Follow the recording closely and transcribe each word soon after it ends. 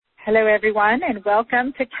Hello, everyone, and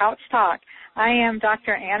welcome to Couch Talk. I am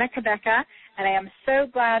Dr. Anna Kabeka, and I am so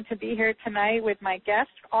glad to be here tonight with my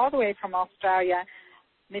guest all the way from Australia,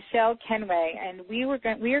 Michelle Kenway, and we are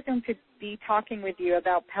going to be talking with you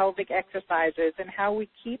about pelvic exercises and how we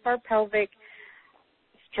keep our pelvic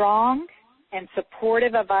strong and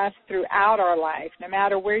supportive of us throughout our life. No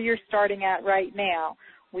matter where you're starting at right now,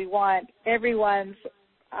 we want everyone's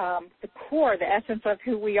the core, the essence of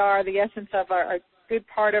who we are, the essence of our good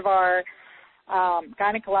part of our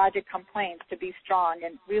gynecologic complaints to be strong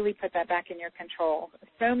and really put that back in your control.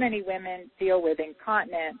 So many women deal with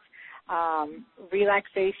incontinence,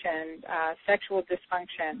 relaxation, sexual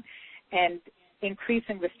dysfunction, and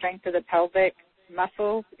increasing the strength of the pelvic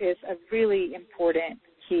muscles is a really important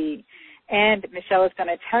key. And Michelle is going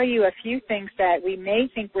to tell you a few things that we may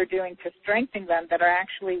think we're doing to strengthen them that are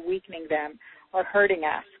actually weakening them or hurting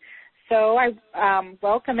us. So I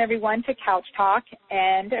welcome everyone to Couch Talk,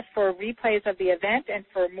 and for replays of the event and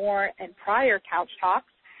for more and prior Couch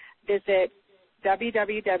Talks, visit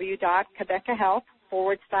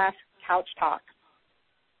www.quebecahealth.com/Couch Talk.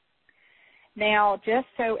 Now, just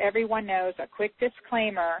so everyone knows, a quick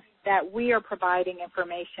disclaimer that we are providing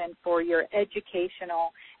information for your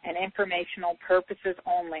educational and informational purposes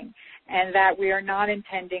only, and that we are not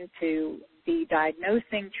intending to be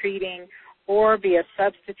diagnosing, treating, or be a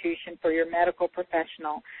substitution for your medical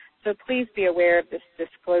professional. So please be aware of this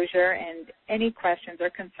disclosure, and any questions or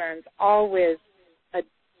concerns, always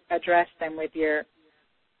address them with your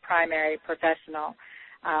primary professional,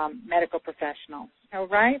 medical professional. All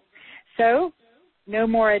right? So no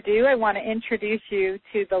more ado, I want to introduce you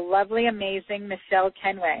to the lovely, amazing Michelle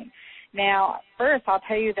Kenway. Now, first, I'll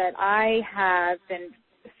tell you that I have been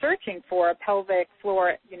searching for a pelvic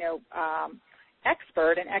floor,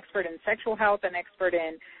 an expert in sexual health, an expert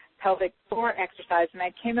in pelvic floor exercise, and I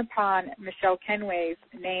came upon Michelle Kenway's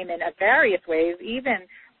name in various ways, even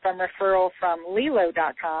from referral from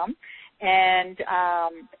Lilo.com, and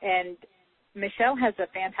Michelle has a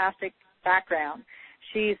fantastic background.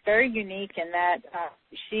 She's very unique in that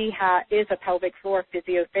she is a pelvic floor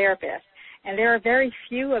physiotherapist, and there are very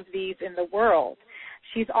few of these in the world.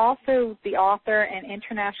 She's also the author and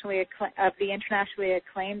internationally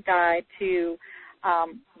acclaimed guide to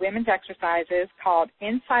women's exercises called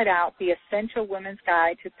Inside Out, the Essential Women's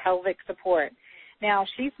Guide to Pelvic Support. Now,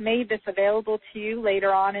 she's made this available to you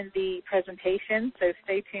later on in the presentation, so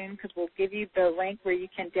stay tuned because we'll give you the link where you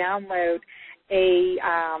can download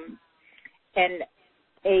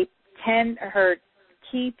her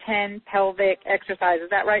key 10 pelvic exercises. Is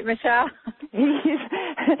that right, Michelle?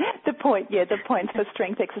 The points for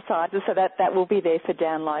strength exercises, so that will be there for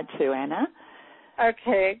download too, Anna.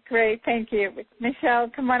 Okay, great. Thank you. Michelle,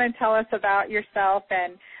 come on and tell us about yourself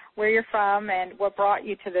and where you're from and what brought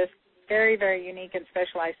you to this very, very unique and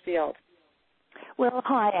specialized field. Well,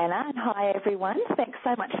 hi, Anna, and hi, everyone. Thanks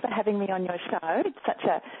so much for having me on your show. It's such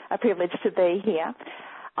a privilege to be here.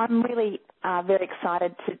 I'm really very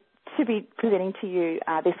excited to be presenting to you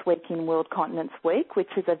this week in World Continence Week,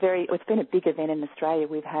 which is it's been a big event in Australia.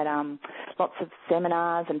 We've had lots of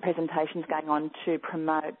seminars and presentations going on to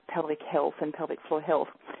promote pelvic health and pelvic floor health.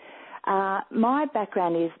 My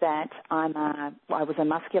background is that I was a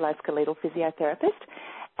musculoskeletal physiotherapist,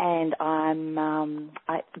 and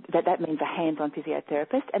that means a hands-on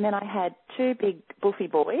physiotherapist. And then I had two big buffy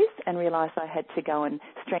boys and realised I had to go and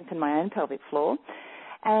strengthen my own pelvic floor.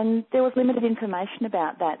 And there was limited information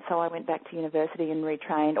about that, so I went back to university and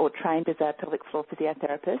trained as a pelvic floor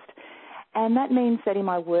physiotherapist. And that means that in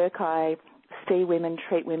my work I see women,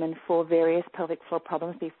 treat women for various pelvic floor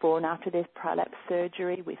problems before and after their prolapse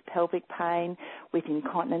surgery, with pelvic pain, with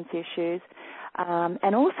incontinence issues,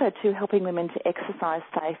 and also to helping women to exercise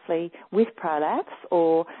safely with prolapse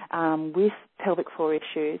or with pelvic floor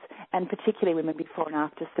issues, and particularly women before and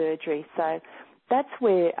after surgery. So that's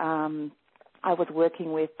where I was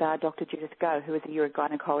working with Dr. Judith Goh, who is a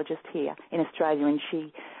urogynecologist here in Australia, and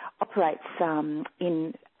she operates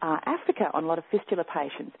in Africa on a lot of fistula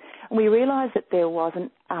patients. And we realised that there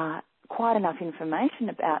wasn't quite enough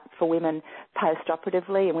information for women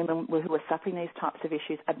post-operatively and women who were suffering these types of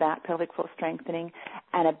issues about pelvic floor strengthening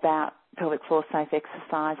and about pelvic floor safe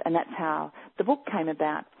exercise, and that's how the book came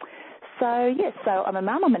about. So, yes, I'm a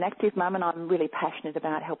mum, I'm an active mum, and I'm really passionate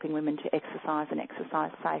about helping women to exercise and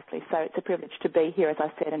exercise safely. So it's a privilege to be here, as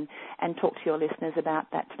I said, and talk to your listeners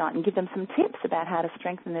about that tonight and give them some tips about how to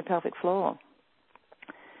strengthen their pelvic floor.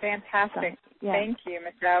 Fantastic. So, yeah. Thank you,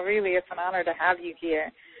 Michelle. Really, it's an honor to have you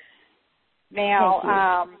here.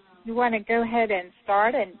 Now, you want to go ahead and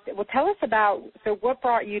start, and tell us about, what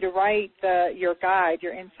brought you to write your guide,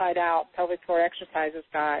 your Inside Out Pelvic Floor Exercises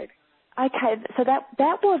Guide? Okay, so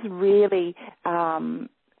that was really. I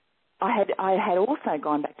had also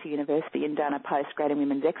gone back to university and done a postgrad in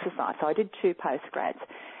women's exercise, so I did 2 postgrads.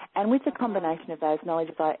 And with the combination of those knowledge,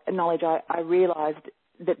 I realised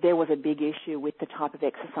that there was a big issue with the type of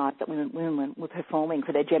exercise that women were performing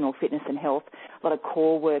for their general fitness and health, a lot of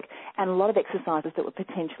core work, and a lot of exercises that were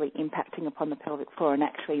potentially impacting upon the pelvic floor and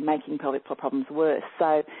actually making pelvic floor problems worse.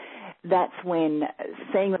 So that's when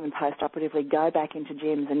seeing women post-operatively go back into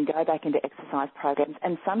gyms and go back into exercise programs,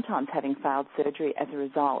 and sometimes having failed surgery as a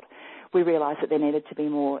result, we realised that there needed to be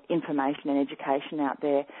more information and education out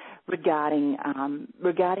there regarding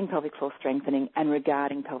pelvic floor strengthening and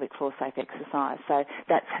regarding pelvic floor safe exercise. So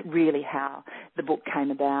that's really how the book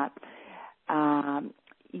came about.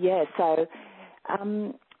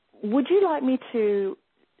 Would you like me to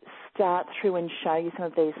start through and show you some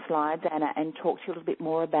of these slides, Anna, and talk to you a little bit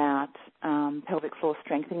more about pelvic floor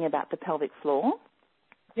strengthening, about the pelvic floor?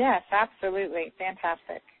 Yes, absolutely.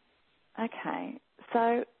 Fantastic. Okay.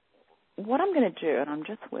 So what I'm going to do, and I'm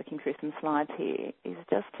just working through some slides here, is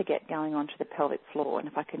just to get going onto the pelvic floor. And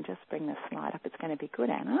if I can just bring the slide up, it's going to be good,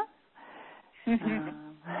 Anna.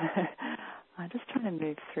 I'm just trying to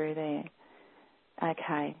move through there.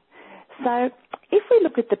 Okay. So if we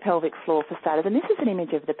look at the pelvic floor for starters, and this is an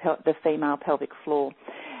image of the female pelvic floor,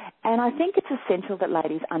 and I think it's essential that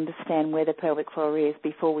ladies understand where the pelvic floor is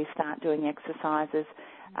before we start doing exercises.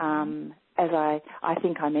 As I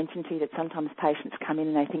think I mentioned to you that sometimes patients come in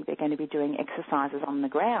and they think they're going to be doing exercises on the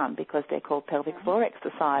ground because they're called pelvic floor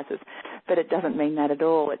exercises, but it doesn't mean that at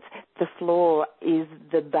all. It's the floor is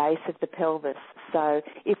the base of the pelvis. So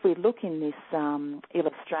if we look in this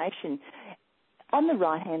illustration, on the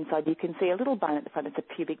right-hand side, you can see a little bone at the front. It's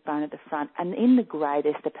a pubic bone at the front. And in the grey,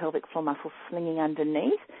 there's the pelvic floor muscle slinging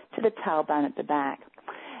underneath to the tailbone at the back.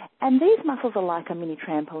 And these muscles are like a mini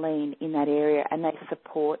trampoline in that area, and they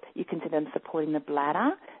support, you can see them supporting the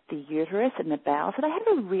bladder, the uterus, and the bowel. So they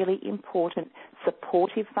have a really important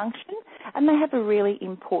supportive function, and they have a really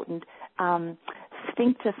important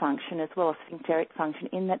sphincter function as well, a sphincteric function,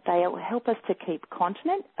 in that they help us to keep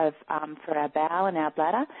continent for our bowel and our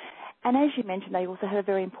bladder. And as you mentioned, they also have a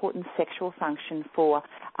very important sexual function for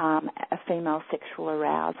a female sexual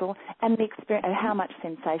arousal and the experience, and how much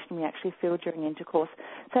sensation we actually feel during intercourse.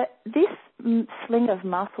 So this sling of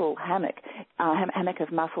muscle, hammock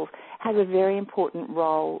of muscles, has a very important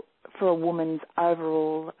role for a woman's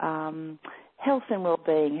overall health and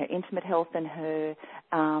well-being, her intimate health and her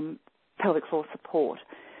pelvic floor support.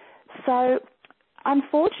 So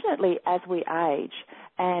unfortunately, as we age,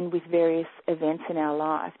 and with various events in our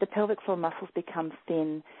life, the pelvic floor muscles become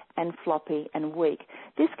thin and floppy and weak.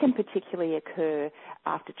 This can particularly occur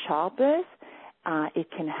after childbirth. It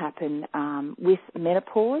can happen with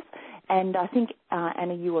menopause. And I think,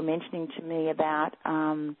 Anna, you were mentioning to me about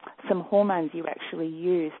some hormones you actually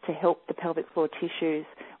use to help the pelvic floor tissues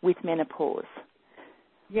with menopause.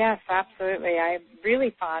 Yes, absolutely. I'm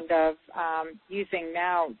really fond of using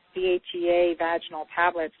now DHEA vaginal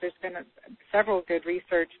tablets. There's been several good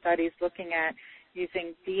research studies looking at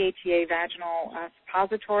using DHEA vaginal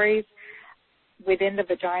suppositories within the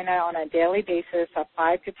vagina on a daily basis, a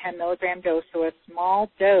 5 to 10 milligram dose, so a small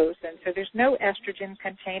dose. And so there's no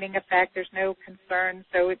estrogen-containing effect. There's no concern.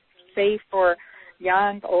 So it's safe for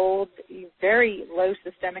young, old, very low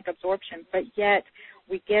systemic absorption, but yet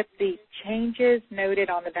we get the changes noted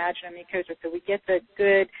on the vaginal mucosa, so we get the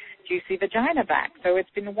good, juicy vagina back. So it's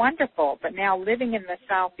been wonderful. But now living in the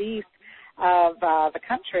southeast of the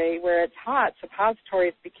country where it's hot,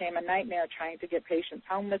 suppositories became a nightmare, trying to get patients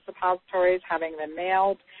home with suppositories, having them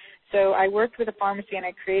mailed. So I worked with a pharmacy and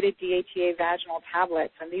I created DHEA vaginal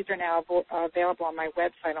tablets, and these are now available on my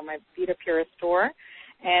website, on my Vita Pura store.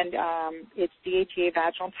 And it's DHEA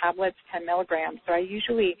vaginal tablets, 10 milligrams. So I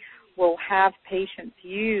usually will have patients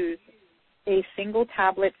use a single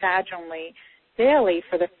tablet vaginally daily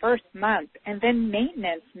for the first month, and then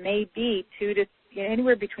maintenance may be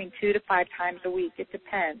anywhere between 2 to 5 times a week. It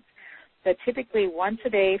depends. But typically once a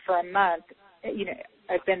day for a month.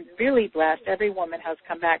 I've been really blessed. Every woman has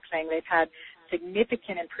come back saying they've had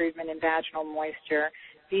significant improvement in vaginal moisture,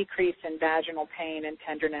 decrease in vaginal pain and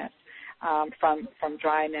tenderness from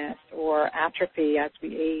dryness or atrophy as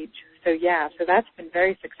we age. So that's been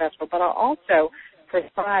very successful. But I'll also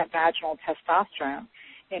prescribe vaginal testosterone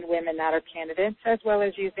in women that are candidates, as well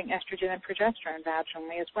as using estrogen and progesterone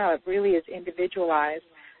vaginally as well. It really is individualized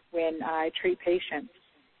when I treat patients.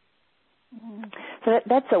 So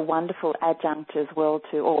that's a wonderful adjunct as well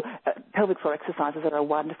pelvic floor exercises are a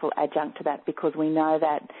wonderful adjunct to that, because we know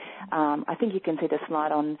that, I think you can see the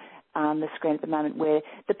slide on the screen at the moment, where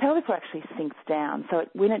the pelvic floor actually sinks down. So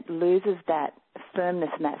when it loses that firmness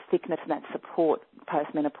and that thickness and that support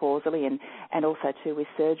postmenopausally and also too with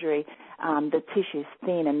surgery. The tissue's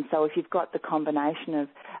thin, and so if you've got the combination of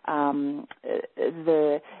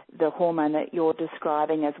the hormone that you're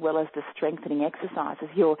describing as well as the strengthening exercises,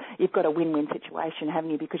 you've got a win-win situation,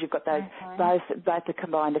 haven't you? Because you've got those both the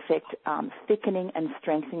combined effect, thickening and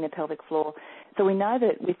strengthening the pelvic floor. So we know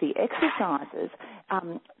that with the exercises,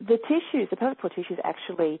 the pelvic floor tissues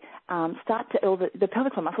actually the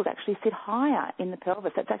pelvic floor muscles actually sit higher in the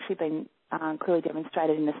pelvis. That's actually been clearly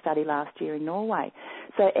demonstrated in a study last year in Norway.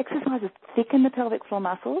 So exercises thicken the pelvic floor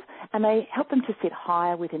muscles and they help them to sit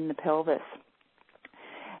higher within the pelvis.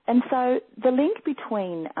 And so the link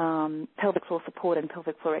between pelvic floor support and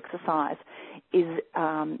pelvic floor exercise is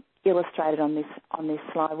illustrated on this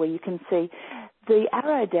slide, where you can see the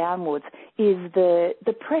arrow downwards is the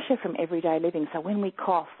pressure from everyday living. So when we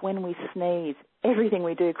cough, when we sneeze, everything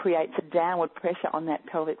we do creates a downward pressure on that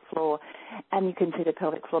pelvic floor. And you can see the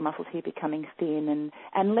pelvic floor muscles here becoming thin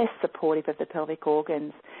and less supportive of the pelvic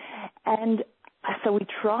organs. And so we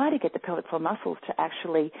try to get the pelvic floor muscles to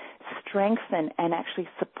actually strengthen and actually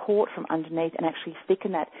support from underneath and actually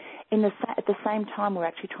thicken that. At the same time, we're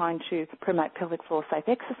actually trying to promote pelvic floor safe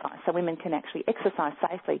exercise, so women can actually exercise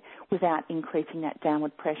safely without increasing that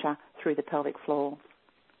downward pressure through the pelvic floor.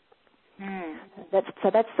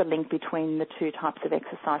 That's the link between the two types of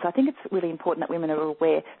exercise. I think it's really important that women are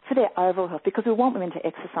aware for their overall health, because we want women to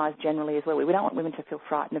exercise generally as well. We don't want women to feel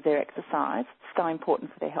frightened of their exercise. It's so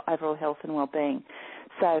important for their overall health and well-being.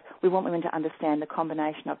 So we want women to understand the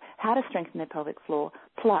combination of how to strengthen their pelvic floor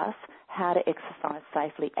plus how to exercise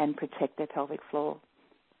safely and protect their pelvic floor.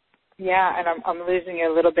 Yeah, and I'm losing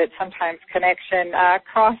a little bit sometimes. Connection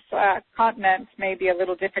across continents may be a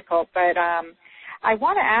little difficult, but I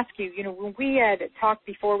want to ask you, when we had talked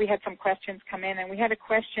before, we had some questions come in, and we had a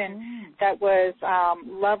question that was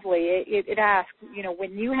lovely. It asked,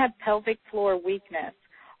 when you have pelvic floor weakness,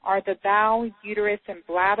 are the bowel, uterus, and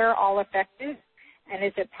bladder all affected? And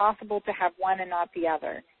is it possible to have one and not the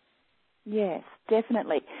other? Yes,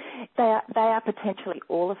 definitely. They are potentially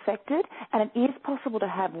all affected, and it is possible to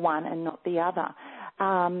have one and not the other.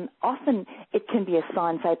 Often it can be a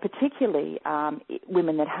sign, say particularly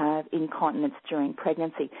women that have incontinence during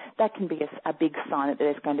pregnancy. That can be a big sign that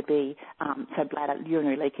there's going to be, bladder,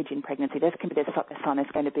 urinary leakage in pregnancy. There's a sign there's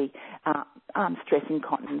going to be stress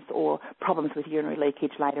incontinence or problems with urinary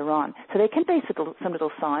leakage later on. So there can be some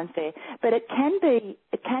little signs there, but it can be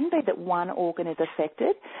that one organ is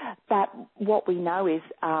affected. But what we know is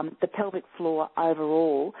the pelvic floor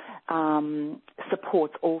overall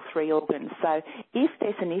supports all three organs. So if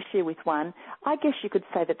there's an issue with one, I guess you could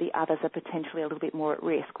say that the others are potentially a little bit more at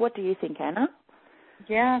risk. What do you think, Anna?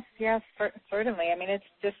 Yes, certainly. I mean, it's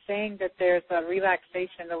just saying that there's a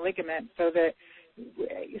relaxation in the ligament, so that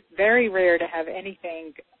it's very rare to have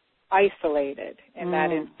anything isolated in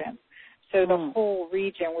that instance. So the whole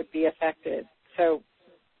region would be affected. So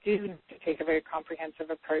do need to take a very comprehensive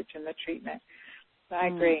approach in the treatment. I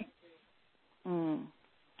agree.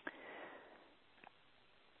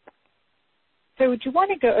 So would you want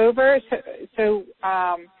to go over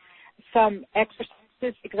some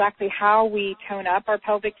exercises, exactly how we tone up our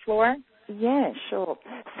pelvic floor? Yeah, sure.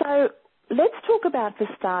 So let's talk about, for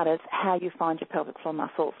starters, how you find your pelvic floor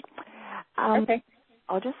muscles. Okay.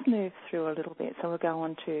 I'll just move through a little bit. So we'll go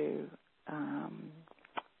on to...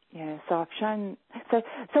 so I've shown...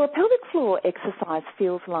 So a pelvic floor exercise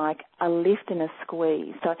feels like a lift and a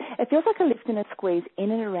squeeze. So it feels like a lift and a squeeze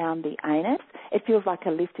in and around the anus. It feels like a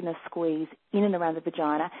lift and a squeeze in and around the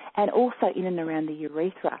vagina, and also in and around the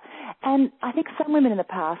urethra. And I think some women in the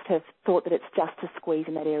past have thought that it's just a squeeze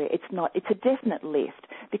in that area. It's not. It's a definite lift,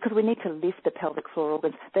 because we need to lift the pelvic floor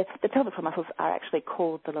organs. The pelvic floor muscles are actually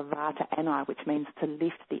called the levator ani, which means to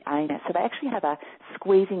lift the anus. So they actually have a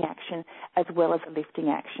squeezing action as well as a lifting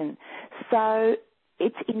action. So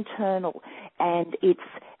it's internal, and it's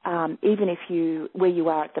even if where you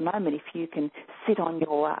are at the moment, if you can sit on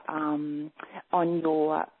your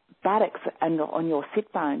buttocks and on your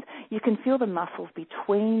sit bones, you can feel the muscles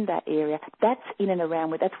between that area. That's in and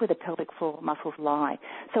around that's where the pelvic floor muscles lie.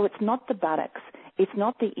 So it's not the buttocks, it's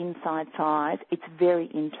not the inside thighs, it's very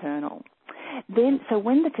internal. So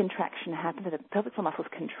when the contraction happens, the pelvic floor muscles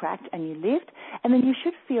contract and you lift, and then you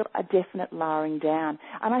should feel a definite lowering down.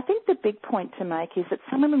 And I think the big point to make is that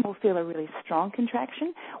some women will feel a really strong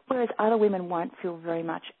contraction, whereas other women won't feel very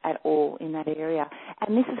much at all in that area.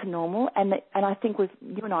 And this is normal, and I think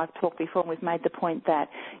you and I have talked before, and we've made the point that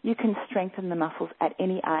you can strengthen the muscles at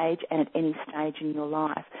any age and at any stage in your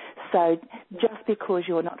life. So just because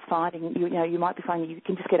you're not finding, you might be finding you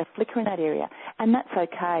can just get a flicker in that area, and that's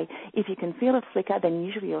okay. If you can feel a flicker, then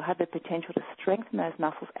usually you'll have the potential to strengthen those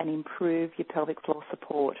muscles and improve your pelvic floor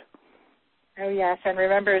support. Oh, yes, and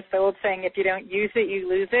remember, it's the old saying, if you don't use it, you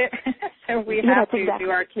lose it. So we have to do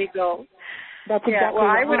our Kegels. That's exactly well,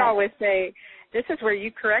 right. I would always say, this is where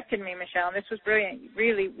you corrected me, Michelle, and this was brilliant.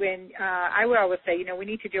 Really, when I would always say, we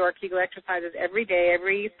need to do our Kegel exercises every day,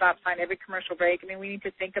 every stop sign, every commercial break. I mean, we need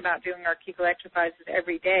to think about doing our Kegel exercises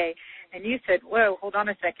every day. And you said, whoa, hold on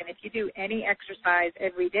a second. If you do any exercise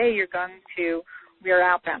every day, you're going to wear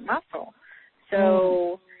out that muscle.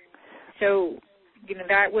 So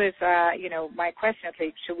that was, my question.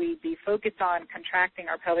 Okay, should we be focused on contracting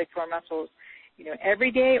our pelvic floor muscles,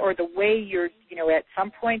 every day, or the way you're, at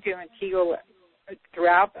some point doing Kegel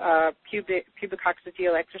throughout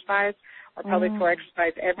pubococcygeal exercise or pelvic floor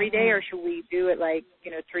exercise every day, or should we do it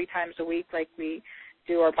 3 times a week like we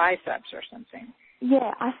do our biceps or something?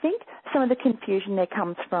 Yeah, I think some of the confusion there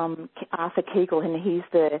comes from Arthur Kegel, and he's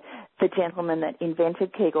the gentleman that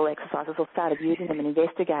invented Kegel exercises or started using them and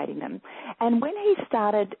investigating them. And when he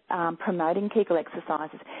started promoting Kegel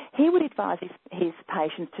exercises, he would advise his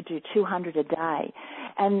patients to do 200 a day.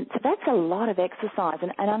 And so that's a lot of exercise,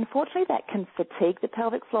 and unfortunately that can fatigue the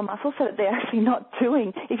pelvic floor muscles so that they're actually not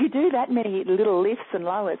doing, if you do that many little lifts and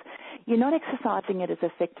lowers, you're not exercising it as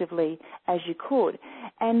effectively as you could.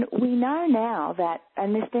 And we know now that,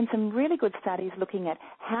 and there's been some really good studies looking at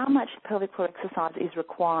how much pelvic floor exercise is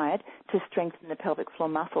required to strengthen the pelvic floor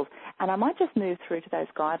muscles. And I might just move through to those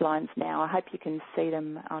guidelines now. I hope you can see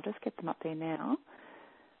them. I'll just get them up there now.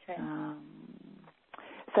 Okay.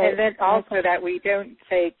 And then also that we don't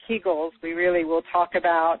say Kegels, we really will talk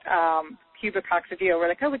about pubococcygeal. We're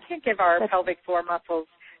like, we can't give our pelvic floor muscles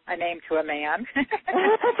a name to a man.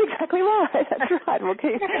 That's exactly right. That's right. Well,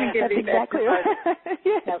 that's exactly right.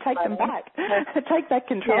 Take them back. Take back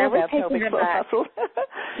control of our pelvic floor muscles.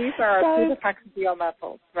 These are our pubococcygeal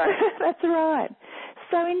muscles. Right. That's right.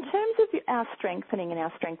 So in terms of our strengthening and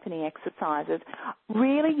our strengthening exercises,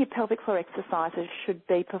 really your pelvic floor exercises should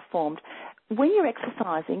be performed. When you're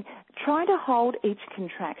exercising, try to hold each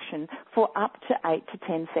contraction for up to 8 to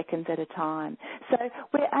 10 seconds at a time. So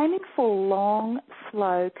we're aiming for long,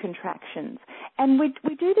 slow contractions. And we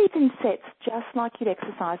do these in sets just like you'd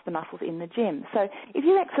exercise the muscles in the gym. So if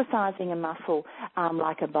you're exercising a muscle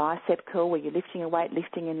like a bicep curl where you're lifting a weight,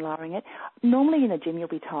 lifting and lowering it, normally in the gym you'll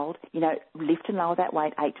be told, lift and lower that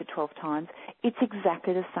weight 8 to 12 times. It's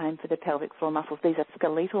exactly the same for the pelvic floor muscles. These are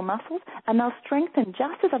skeletal muscles and they'll strengthen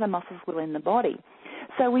just as other muscles will in the body.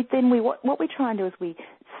 So what we try and do is we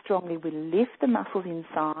lift the muscles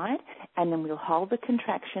inside, and then we'll hold the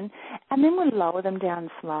contraction, and then we'll lower them down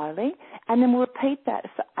slowly, and then we'll repeat that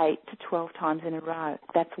for 8 to 12 times in a row.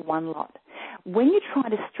 That's one lot. When you try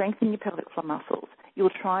to strengthen your pelvic floor muscles, you'll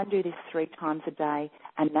try and do this 3 times a day,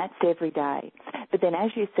 and that's every day. But then, as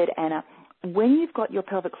you said, Anna, when you've got your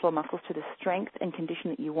pelvic floor muscles to the strength and condition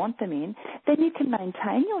that you want them in, then you can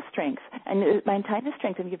maintain your strength and maintain the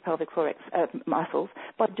strength of your pelvic floor muscles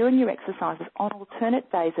by doing your exercises on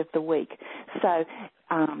alternate days of the week. So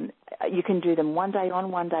you can do them one day on,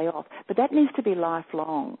 one day off, but that needs to be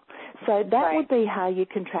lifelong. So that would be how you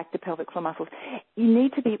contract the pelvic floor muscles. You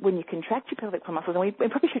need to be, when you contract your pelvic floor muscles, and we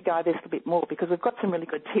probably should go over this a bit more because we've got some really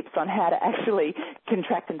good tips on how to actually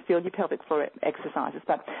contract and feel your pelvic floor exercises,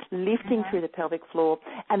 but lifting through the pelvic floor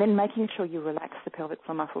and then making sure you relax the pelvic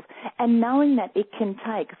floor muscles and knowing that it can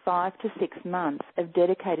take 5 to 6 months of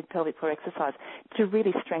dedicated pelvic floor exercise to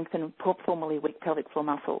really strengthen formerly weak pelvic floor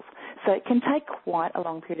muscles. So it can take quite a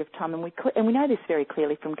long period of time, and we know this very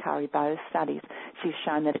clearly from Kari Bowe's studies. She's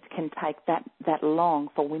shown that it can take that long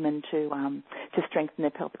for women to strengthen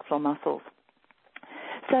their pelvic floor muscles.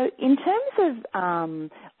 So in terms of,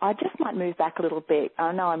 I just might move back a little bit.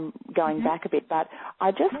 I know I'm going back a bit, but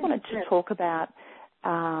I just wanted to talk about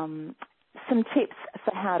some tips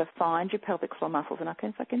for how to find your pelvic floor muscles. And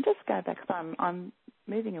if I can just go back, so I'm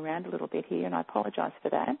moving around a little bit here, and I apologise for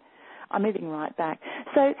that. I'm moving right back.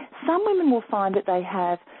 So some women will find that they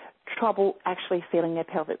have trouble actually feeling their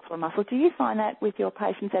pelvic floor muscles. Do you find that with your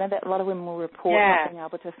patients, Anna, that a lot of women will report not being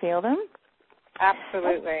able to feel them?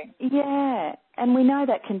 Absolutely. Yeah, and we know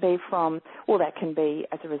that can be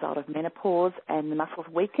as a result of menopause and the muscles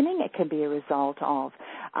weakening. It can be a result of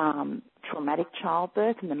traumatic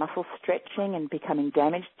childbirth and the muscles stretching and becoming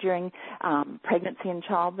damaged during pregnancy and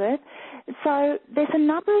childbirth. So there's a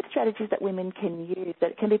number of strategies that women can use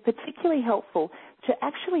that can be particularly helpful to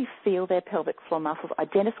actually feel their pelvic floor muscles,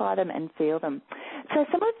 identify them and feel them. So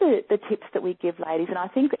some of the tips that we give ladies, and I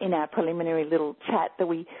think in our preliminary little chat that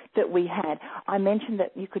we had, I mentioned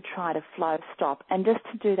that you could try to flow stop stop, and just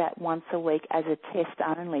to do that once a week as a test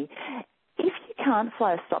only. If you can't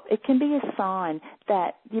flow stop, it can be a sign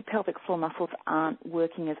that your pelvic floor muscles aren't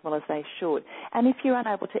working as well as they should. And if you're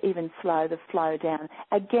unable to even slow the flow down,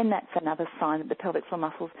 again, that's another sign that the pelvic floor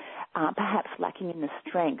muscles are perhaps lacking in the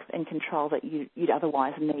strength and control that you'd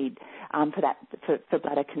otherwise need for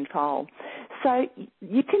bladder control. So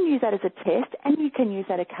you can use that as a test, and you can use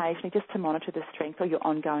that occasionally just to monitor the strength or your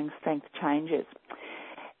ongoing strength changes.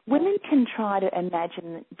 Women can try to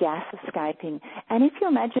imagine gas escaping, and if you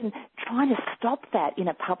imagine trying to stop that in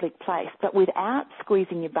a public place, but without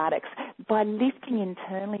squeezing your buttocks, by lifting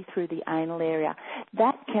internally through the anal area,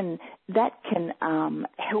 that can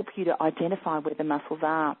help you to identify where the muscles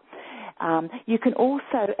are. You can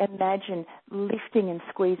also imagine lifting and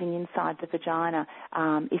squeezing inside the vagina.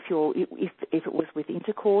 If it was with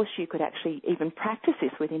intercourse, you could actually even practice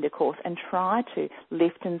this with intercourse and try to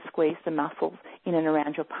lift and squeeze the muscles in and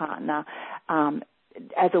around your partner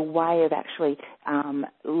as a way of actually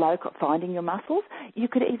finding your muscles. You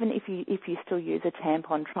could even, if you still use a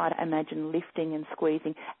tampon, try to imagine lifting and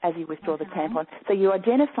squeezing as you withdraw the tampon. So you're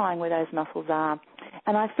identifying where those muscles are.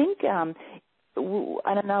 And I think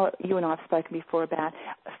I don't know, you and I have spoken before about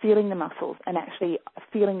feeling the muscles and actually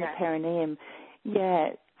feeling the perineum.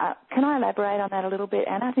 Yeah. Can I elaborate on that a little bit,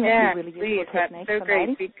 Anna? I think that's a really useful technique. That's so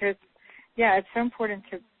great because, it's so important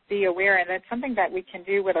to be aware, and that's something that we can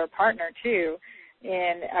do with our partner, too,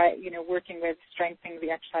 in, working with strengthening the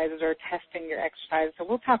exercises or testing your exercises. So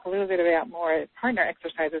we'll talk a little bit about more partner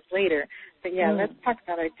exercises later. But, let's talk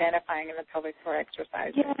about identifying in the pelvic floor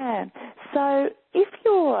exercises. Yeah. So if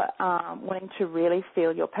you're wanting to really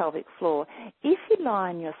feel your pelvic floor, if you lie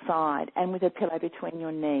on your side and with a pillow between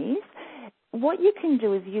your knees, what you can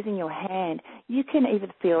do is using your hand, you can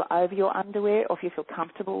either feel over your underwear, or if you feel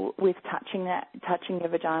comfortable with touching your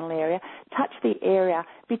vaginal area, touch the area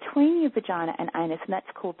between your vagina and anus, and that's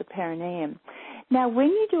called the perineum. Now, when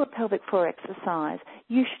you do a pelvic floor exercise,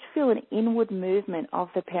 you should feel an inward movement of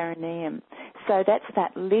the perineum. So that's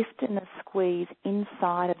that lift and the squeeze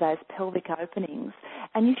inside of those pelvic openings.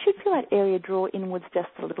 And you should feel that area draw inwards just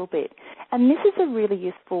a little bit. And this is a really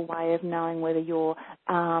useful way of knowing whether you're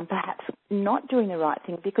perhaps not doing the right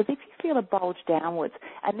thing, because if you feel a bulge downwards,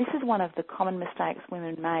 and this is one of the common mistakes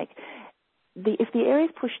women make, if the area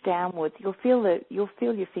is pushed downwards, you'll feel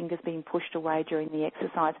your fingers being pushed away during the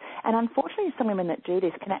exercise. And unfortunately, some women that do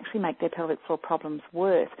this can actually make their pelvic floor problems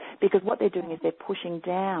worse, because what they're doing is they're pushing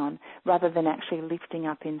down rather than actually lifting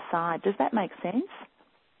up inside. Does that make sense?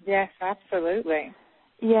 Yes, absolutely.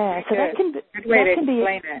 Yeah, so that can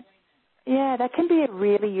explain it. Yeah, that can be a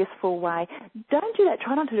really useful way. Don't do that.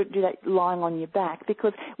 Try not to do that lying on your back,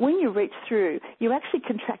 because when you reach through, you actually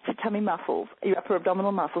contract your tummy muscles, your upper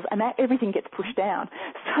abdominal muscles, and everything gets pushed down.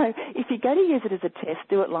 So if you're going to use it as a test,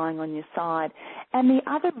 do it lying on your side. And the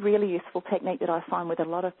other really useful technique that I find with a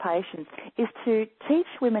lot of patients is to teach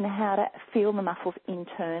women how to feel the muscles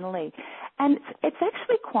internally. And it's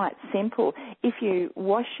actually quite simple. If you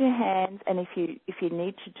wash your hands, and if you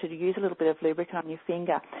need to use a little bit of lubricant on your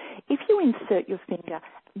finger, if you insert your finger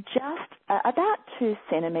just about 2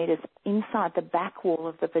 centimetres inside the back wall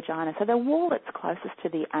of the vagina, so the wall that's closest to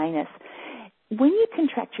the anus, when you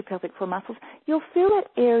contract your pelvic floor muscles, you'll feel that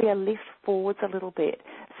area lift forwards a little bit.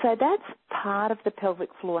 So that's part of the pelvic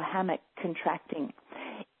floor hammock contracting.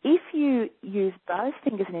 If you use both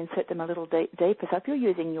fingers and insert them a little deeper, so if you're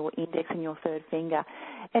using your index and your third finger,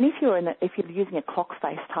 and if you're using a clock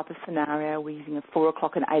face type of scenario, we're using a 4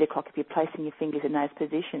 o'clock and 8 o'clock, if you're placing your fingers in those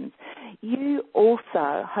positions, you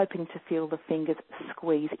also hoping to feel the fingers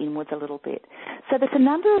squeeze inwards a little bit. So there's a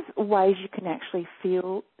number of ways you can actually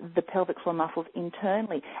feel the pelvic floor muscles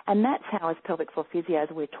internally, and that's how, as pelvic floor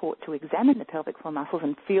physios, we're taught to examine the pelvic floor muscles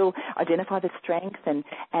and identify the strength and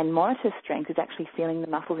monitor strength, is actually feeling the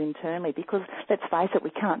muscles internally, because let's face it, we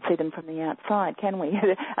can't see them from the outside, can we?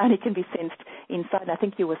 They only can be sensed inside. And I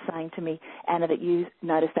think you were saying to me, Anna, that you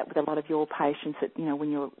noticed that with a lot of your patients, that when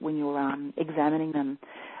you're examining them,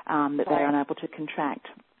 that they're unable to contract.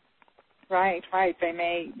 Right. They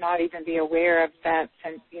may not even be aware of that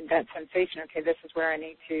sensation. Okay, this is where I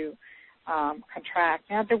need to contract.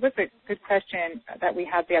 Now, there was a good question that we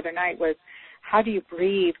had the other night was, how do you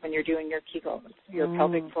breathe when you're doing your Kegels, your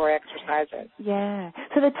pelvic floor exercises? Yeah.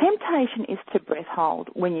 So the temptation is to breath hold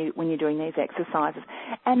when you're doing these exercises.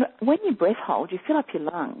 And when you breath hold, you fill up your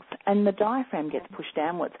lungs, and the diaphragm gets pushed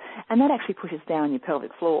downwards, and that actually pushes down your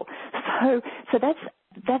pelvic floor. So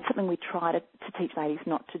that's something we try to teach ladies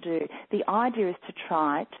not to do. The idea is to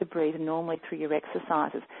try to breathe normally through your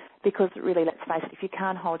exercises, because really, let's face it, if you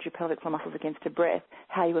can't hold your pelvic floor muscles against a breath,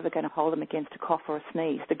 how are you ever going to hold them against a cough or a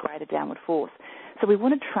sneeze, the greater downward force? So we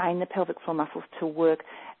want to train the pelvic floor muscles to work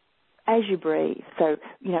as you breathe. So,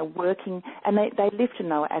 working, and they lift and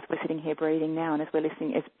lower as we're sitting here breathing now, and as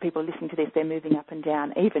people are listening to this, they're moving up and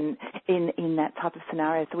down, even in that type of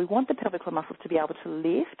scenario. So we want the pelvic floor muscles to be able to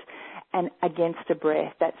lift and against a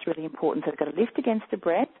breath. That's really important. So they've got to lift against a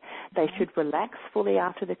breath. They should relax fully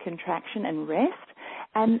after the contraction and rest.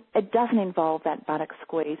 And it doesn't involve that buttock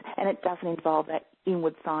squeeze, and it doesn't involve that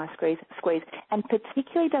inward thigh squeeze, and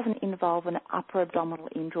particularly doesn't involve an upper abdominal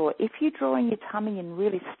in-draw. If you're drawing your tummy in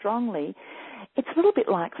really strongly, it's a little bit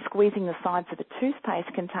like squeezing the sides of a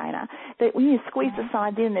toothpaste container, that when you squeeze the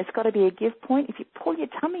sides in, there's got to be a give point. If you pull your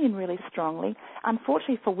tummy in really strongly,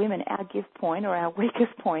 unfortunately for women, our give point or our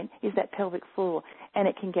weakest point is that pelvic floor, and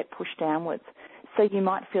it can get pushed downwards. So you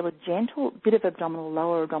might feel a gentle bit of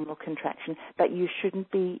lower abdominal contraction, but you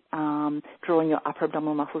shouldn't be drawing your upper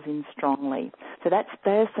abdominal muscles in strongly. So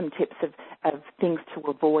there's some tips of things to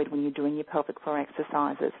avoid when you're doing your pelvic floor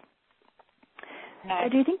exercises. Nice. So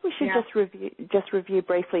do you think we should just review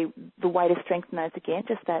briefly the way to strengthen those again,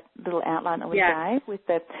 just that little outline that we gave with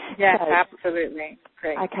the... Yes, absolutely.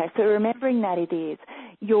 Great. Okay, so remembering that it is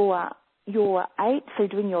your 8, so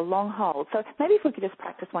doing your long hold. So maybe if we could just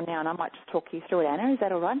practice one now, and I might just talk you through it, Anna. Is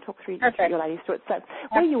that all right? Talk through your ladies through it. So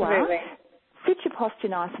where you are, sit your posture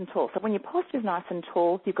nice and tall. So when your posture is nice and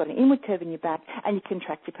tall, you've got an inward curve in your back, and you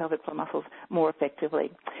contract your pelvic floor muscles more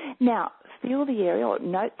effectively. Now, feel the area, or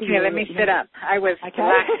note the area. Let me sit up. I was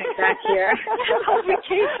relaxing back here on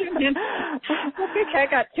vacation. Okay, I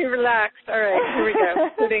got too relaxed. All right, here we go.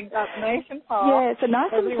 Sitting up nice and tall. Yeah, so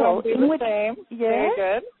nice and tall. Inward, the same. Yeah.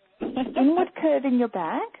 Very good. Inward curve in your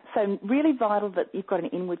back, so really vital that you've got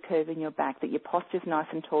an inward curve in your back, that your posture's nice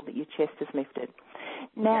and tall, that your chest is lifted.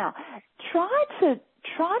 Now, try to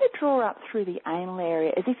draw up through the anal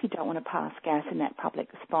area as if you don't want to pass gas in that public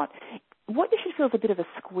spot. What you should feel is a bit of a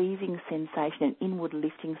squeezing sensation, an inward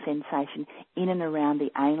lifting sensation in and around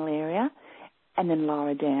the anal area, and then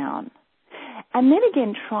lower down. And then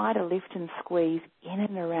again, try to lift and squeeze in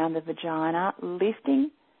and around the vagina,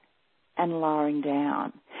 lifting and lowering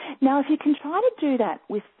down. Now, if you can try to do that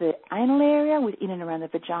with the anal area, with in and around the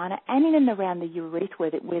vagina, and in and around the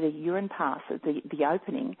urethra where the urine passes, the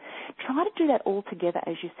opening, try to do that all together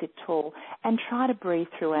as you sit tall, and try to breathe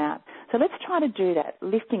throughout. So let's try to do that,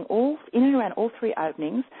 lifting in and around all 3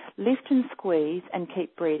 openings, lift and squeeze, and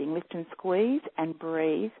keep breathing. Lift and squeeze and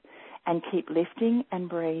breathe, and keep lifting and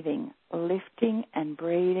breathing, lifting and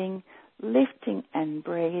breathing, lifting and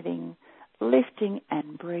breathing, lifting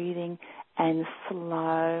and breathing, and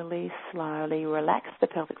slowly, slowly relax the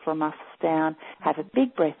pelvic floor muscles down. Have a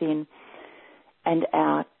big breath in and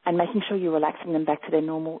out, and making sure you're relaxing them back to their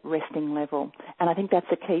normal resting level. And I think that's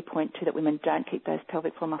a key point too, that women don't keep those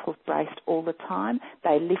pelvic floor muscles braced all the time.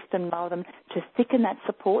 They lift them, lower them to thicken that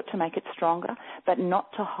support to make it stronger, but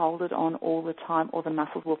not to hold it on all the time, or the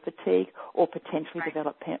muscles will fatigue or potentially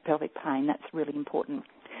develop pelvic pain. That's really important.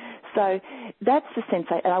 So that's the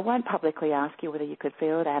sensation, and I won't publicly ask you whether you could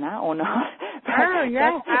feel it, Anna, or not. Oh,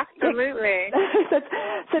 yes, absolutely.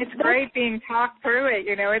 It's great being talked through it.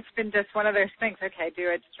 It's been just one of those things. Okay, do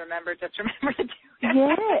it. Just remember to do it.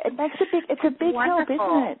 Yeah, it's a big help,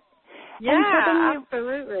 isn't it? Yeah,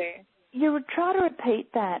 absolutely. You would try to repeat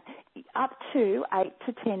that up to 8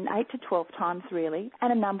 to 12 times really,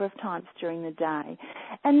 and a number of times during the day.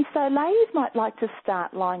 And so ladies might like to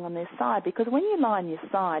start lying on their side, because when you lie on your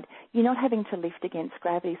side, you're not having to lift against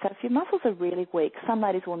gravity. So if your muscles are really weak, some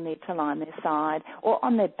ladies will need to lie on their side or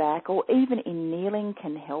on their back, or even in kneeling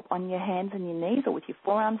can help, on your hands and your knees, or with your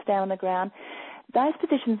forearms down on the ground. Those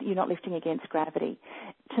positions, you're not lifting against gravity.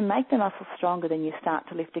 To make the muscles stronger, then you start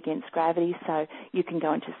to lift against gravity, so you can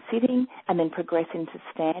go into sitting and then progress into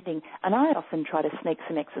standing. And I often try to sneak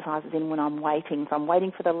some exercises in when I'm waiting. If I'm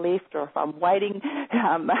waiting for the lift, or if I'm waiting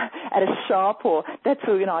at a shop, or that's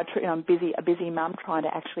where I'm a busy mum trying to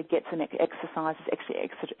actually get some extra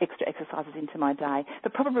exercises into my day.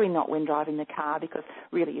 But probably not when driving the car, because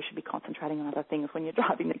really you should be concentrating on other things when you're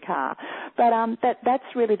driving the car. But that's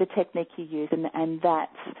really the technique you use, and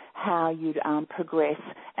that's how you'd progress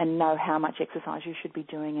and know how much exercise you should be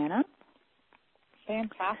doing, Anna.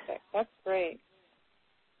 Fantastic. That's great.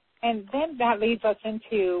 And then that leads us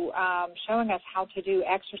into showing us how to do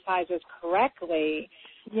exercises correctly,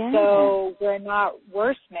 so we're not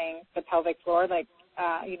worsening the pelvic floor. Like,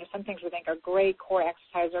 some things we think are great core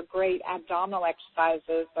exercises or great abdominal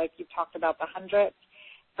exercises, like you talked about the 100,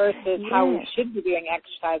 versus how we should be doing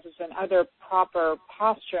exercises and other proper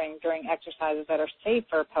posturing during exercises that are safe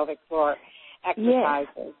for pelvic floor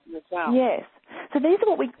exercises as well. Yes. So these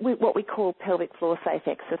are what we call pelvic floor safe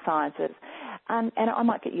exercises. And I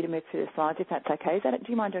might get you to move through the slides if that's okay. Do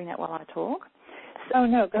you mind doing that while I talk? Oh,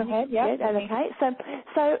 no, go ahead. Yep. Yeah, okay.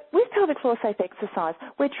 So with pelvic floor safe exercise,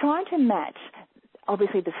 we're trying to match,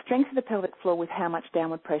 obviously, the strength of the pelvic floor with how much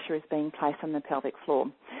downward pressure is being placed on the pelvic floor.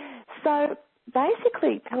 So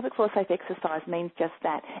basically, pelvic floor safe exercise means just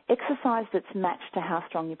that, exercise that's matched to how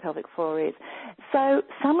strong your pelvic floor is. So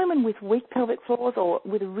some women with weak pelvic floors or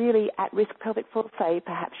with really at-risk pelvic floors, say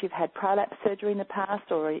perhaps you've had prolapse surgery in the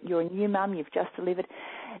past or you're a new mum, you've just delivered,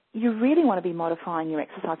 you really want to be modifying your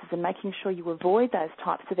exercises and making sure you avoid those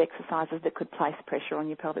types of exercises that could place pressure on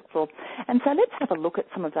your pelvic floor. And so let's have a look at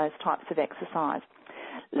some of those types of exercise.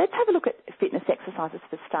 Let's have a look at fitness exercises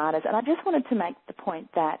for starters. And I just wanted to make the point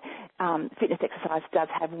that fitness exercise does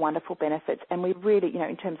have wonderful benefits. And we really,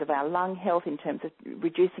 in terms of our lung health, in terms of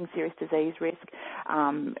reducing serious disease risk,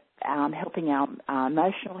 helping our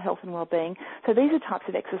emotional health and well-being. So these are types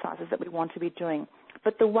of exercises that we want to be doing.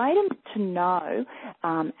 But the way to know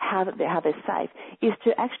how they're safe is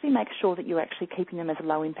to actually make sure that you're actually keeping them as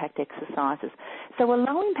low-impact exercises. So a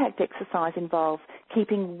low-impact exercise involves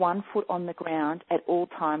keeping one foot on the ground at all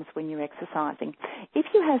times when you're exercising. If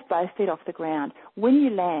you have both feet off the ground, when you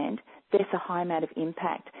land, there's a high amount of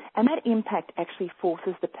impact, and that impact actually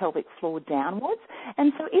forces the pelvic floor downwards.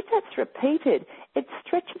 And so if that's repeated, it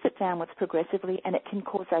stretches it downwards progressively, and it can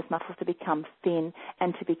cause those muscles to become thin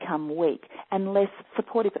and to become weak and less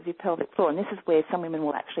supportive of your pelvic floor. And this is where some women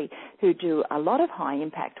will actually, who do a lot of high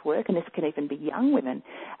impact work, and this can even be young women,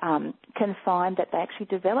 can find that they actually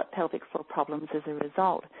develop pelvic floor problems as a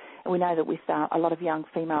result. And we know that with a lot of young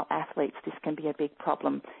female athletes, this can be a big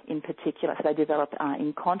problem in particular. So they develop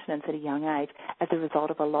incontinence at a young age as a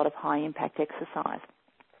result of a lot of high-impact exercise.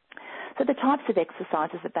 So the types of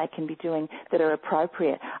exercises that they can be doing that are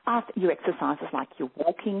appropriate are your exercises like your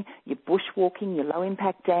walking, your bushwalking, your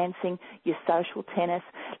low-impact dancing, your social tennis,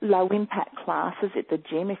 low-impact classes at the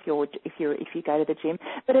gym if you go to the gym,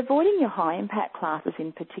 but avoiding your high-impact classes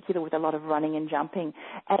in particular with a lot of running and jumping.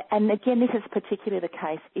 And again, this is particularly the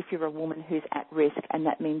case if you're a woman who's at risk, and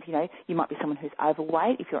that means, you might be someone who's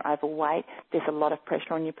overweight. If you're overweight, there's a lot of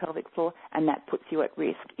pressure on your pelvic floor, and that puts you at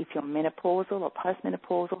risk. If you're menopausal or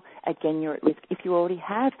postmenopausal, again, you're at risk. If you already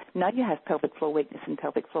know you have pelvic floor weakness and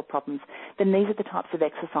pelvic floor problems, then these are the types of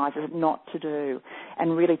exercises not to do,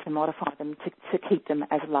 and really to modify them to keep them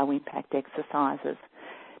as low-impact exercises.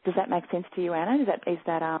 Does that make sense to you, Anna? Is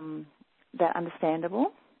that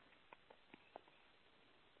understandable?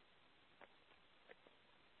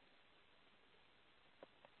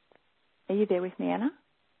 Are you there with me, Anna?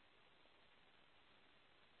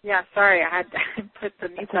 Yeah, sorry, I had to put the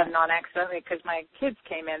mute button on accidentally because my kids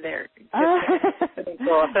came in there.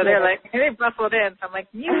 Cool. So they're like, they bustled in. So I'm like,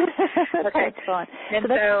 mute. Okay, that's fine. And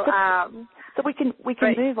so we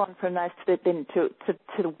can move on from those to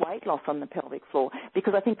the weight loss on the pelvic floor,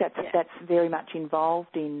 because I think that's very much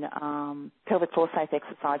involved in pelvic floor safe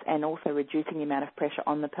exercise and also reducing the amount of pressure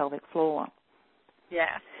on the pelvic floor.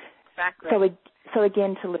 Yeah, exactly. So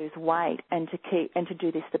again, to lose weight and to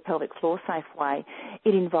do this the pelvic floor safe way,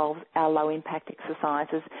 it involves our low impact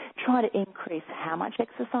exercises. Try to increase how much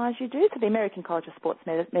exercise you do. So the American College of Sports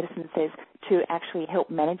Medicine says to actually help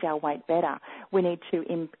manage our weight better, we need to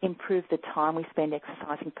improve the time we spend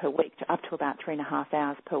exercising per week to up to about 3.5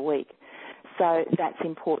 hours per week. So that's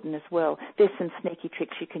important as well. There's some sneaky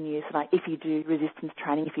tricks you can use, like if you do resistance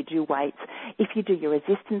training, if you do weights, if you do your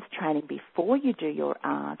resistance training before you do your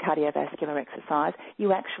cardiovascular exercise,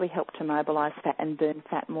 you actually help to mobilize fat and burn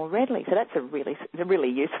fat more readily. So that's a really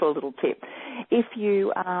useful little tip. If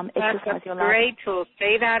you exercise your lungs, great tool.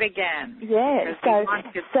 Say that again. Yeah.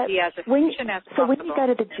 When you go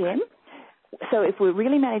to the gym, so if we're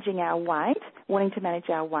really managing our weight, wanting to manage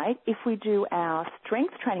our weight, if we do our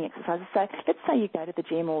strength training exercises, so let's say you go to the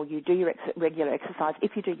gym or you do your regular exercise,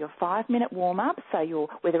 if you do your 5-minute warm-up, so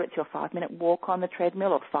whether it's your 5-minute walk on the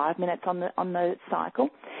treadmill or 5 minutes on the cycle,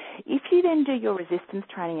 if you then do your resistance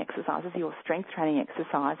training exercises, your strength training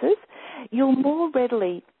exercises, you'll more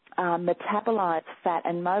readily metabolize fat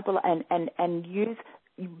and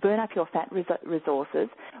burn up your fat resources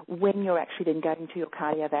when you're actually then going to your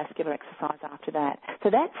cardiovascular exercise after that.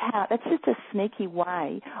 So that's just a sneaky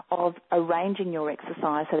way of arranging your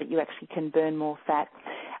exercise so that you actually can burn more fat.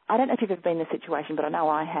 I don't know if you've ever been in a situation, but I know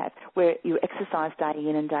I have, where you exercise day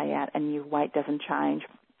in and day out and your weight doesn't change.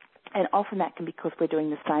 And often that can be because we're doing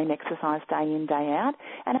the same exercise day in, day out,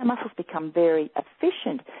 and our muscles become very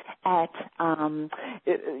efficient at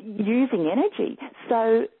using energy.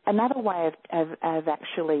 So another way of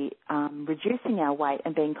actually reducing our weight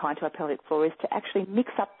and being kind to our pelvic floor is to actually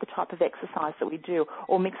mix up the type of exercise that we do,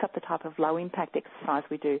 or mix up the type of low-impact exercise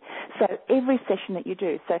we do. So every session that you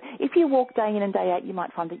do. So if you walk day in and day out, you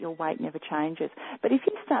might find that your weight never changes. But if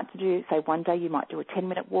you start to do, say, one day you might do a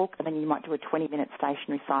 10-minute walk, and then you might do a 20-minute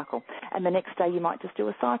stationary cycle. And the next day you might just do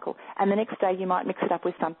a cycle. And the next day you might mix it up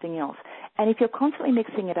with something else. And if you're constantly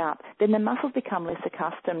mixing it up, then the muscles become less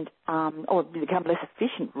accustomed or become less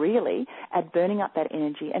efficient, really, at burning up that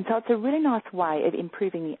energy. And so it's a really nice way of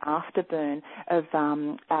improving the afterburn of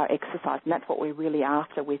our exercise. And that's what we're really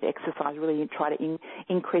after with exercise, really try to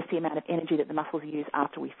increase the amount of energy that the muscles use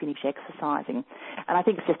after we finish exercising. And I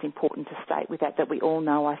think it's just important to state with that we all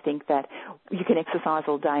know, I think, that you can exercise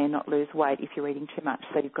all day and not lose weight if you're eating too much.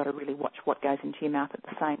 So you've got to really watch what goes into your mouth at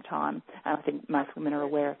the same time. And I think most women are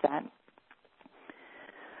aware of that.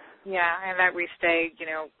 Yeah, and that we stay,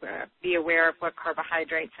 be aware of what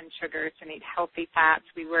carbohydrates and sugars and eat healthy fats.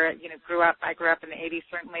 I grew up in the 80s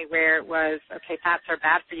certainly where it was, okay, fats are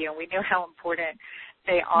bad for you, and we know how important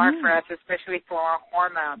they are for us, especially for our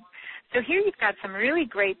hormones. So here you've got some really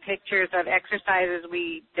great pictures of exercises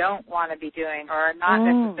we don't want to be doing or not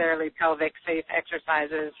necessarily pelvic safe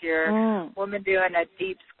exercises. Your woman doing a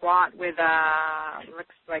deep squat with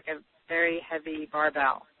looks like a very heavy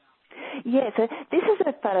barbell. Yeah, so this is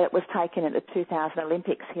a photo that was taken at the 2000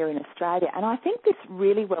 Olympics here in Australia, and I think this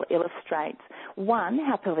really well illustrates, one,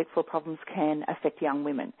 how pelvic floor problems can affect young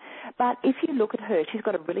women. But if you look at her, she's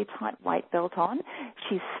got a really tight weight belt on,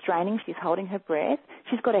 she's straining, she's holding her breath,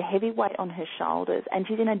 she's got a heavy weight on her shoulders, and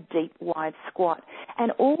she's in a deep, wide squat.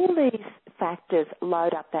 And all these factors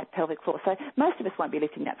load up that pelvic floor. So most of us won't be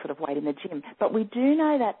lifting that sort of weight in the gym, but we do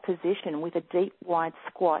know that position with a deep, wide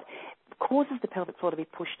squat causes the pelvic floor to be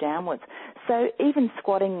pushed downwards. So even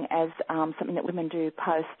squatting as something that women do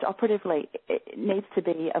post-operatively, it needs to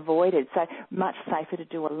be avoided. So much safer to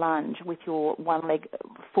do a lunge with your one leg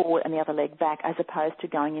forward and the other leg back as opposed to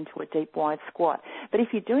going into a deep, wide squat. But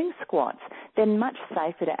if you're doing squats, then much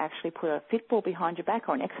safer to actually put a fit ball behind your back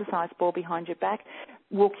or an exercise ball behind your back,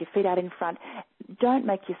 walk your feet out in front. Don't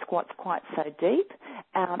make your squats quite so deep,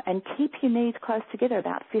 and keep your knees close together,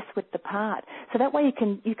 about fist width apart. So that way you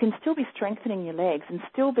can still be strengthening your legs and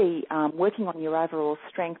still be working on your overall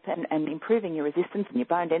strength and improving your resistance and your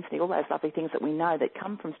bone density, all those lovely things that we know that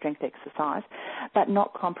come from strength exercise, but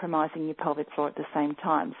not compromising your pelvic floor at the same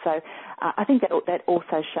time. So I think that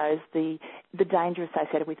also shows the danger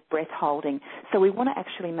associated with breath holding. So we want to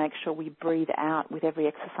actually make sure we breathe out with every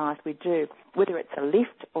exercise we do, whether it's a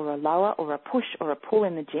lift or a lower or a push or a pull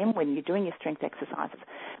in the gym when you're doing your strength exercises.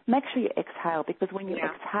 Make sure you exhale, because when you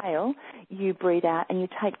exhale, you breathe out and you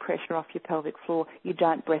take pressure off your pelvic floor. You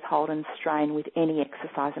don't breath hold and strain with any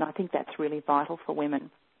exercise, and I think that's really vital for women.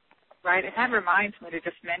 Right, and that reminds me to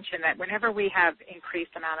just mention that whenever we have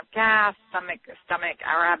increased amount of gas, stomach,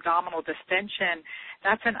 our abdominal distension,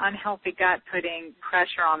 that's an unhealthy gut putting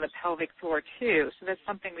pressure on the pelvic floor too. So that's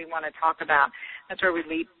something we want to talk about. That's where we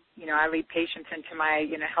lead. I lead patients into my,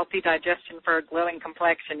 healthy digestion for a glowing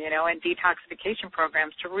complexion, and detoxification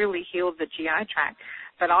programs to really heal the GI tract.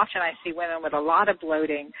 But often I see women with a lot of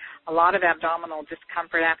bloating, a lot of abdominal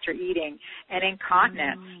discomfort after eating, and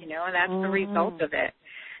incontinence, and that's the result of it.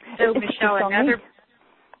 So, Michelle,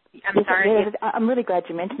 I'm really glad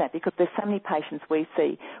you mentioned that, because there's so many patients we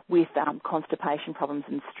see with constipation problems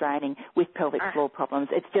and straining, with pelvic floor problems.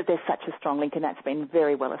 It's just there's such a strong link, and that's been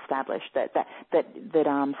very well established that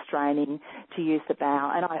straining to use the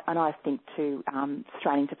bowel and I think too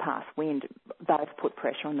straining to pass wind both put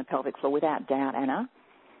pressure on the pelvic floor without doubt, Anna.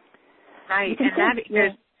 Right,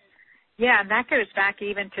 and that goes back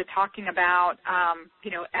even to talking about,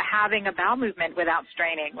 having a bowel movement without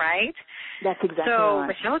straining, right? That's exactly So, right.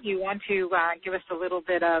 Michelle, do you want to give us a little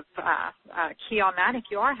bit of key on that if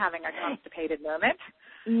you are having a constipated moment?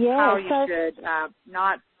 Yeah. How you should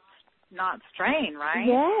not strain, right?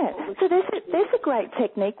 Yeah. So there's a great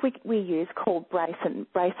technique we use called brace and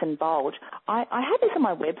bulge. I have this on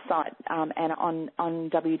my website, and on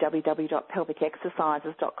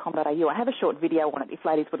www.pelvicexercises.com.au. I have a short video on it if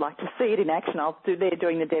ladies would like to see it in action. I'll do there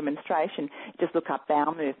doing the demonstration. Just look up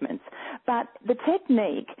bowel movements. But the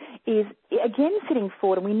technique is, again, sitting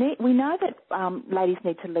forward, and we know that ladies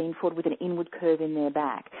need to lean forward with an inward curve in their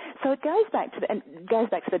back. So it goes back to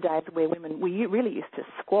the days where we really used to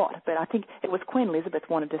squat, but I think it was Queen Elizabeth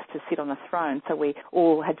wanted us to sit on a throne, so we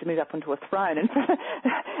all had to move up onto a throne. And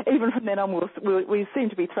even from then on, we seemed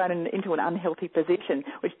to be thrown into an unhealthy position,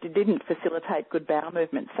 which didn't facilitate good bowel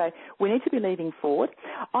movement. So we need to be leaning forward.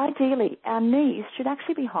 Ideally, our knees should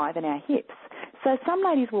actually be higher than our hips. So some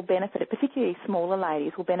ladies will benefit, particularly smaller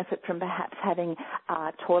ladies, will benefit from perhaps having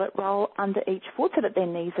a toilet roll under each foot so that their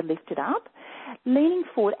knees are lifted up, leaning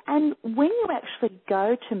forward, and when you actually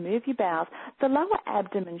go to move your bowels, the lower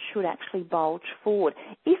abdomen should actually bulge forward.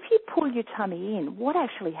 If you pull your tummy in, what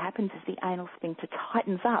actually happens is the anal sphincter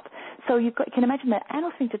tightens up. So you can imagine that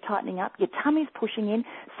anal sphincter tightening up, your tummy's pushing in,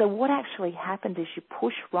 so what actually happens is you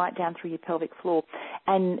push right down through your pelvic floor,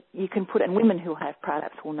 and you can put, and women who have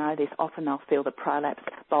prolapse will know this, often they'll feel the prolapse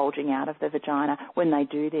bulging out of the vagina when they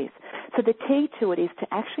do this. So the key to it is to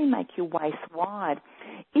actually make your waist wide.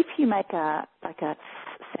 If you make a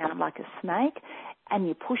sound like a snake, and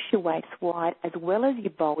you push your waist wide as well as you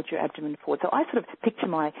bulge your abdomen forward. So I sort of picture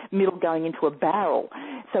my middle going into a barrel.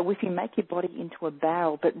 So if you make your body into a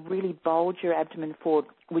barrel but really bulge your abdomen forward,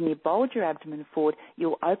 when you bulge your abdomen forward,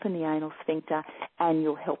 you'll open the anal sphincter and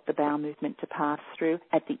you'll help the bowel movement to pass through.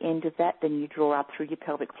 At the end of that, then you draw up through your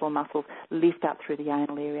pelvic floor muscles, lift up through the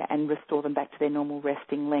anal area and restore them back to their normal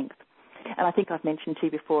resting length. And I think I've mentioned to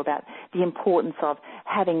you before about the importance of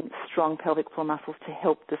having strong pelvic floor muscles to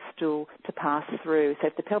help the stool to pass through. So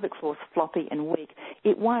if the pelvic floor is floppy and weak,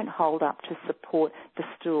 it won't hold up to support the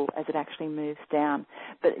stool as it actually moves down.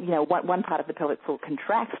 But, you know, one part of the pelvic floor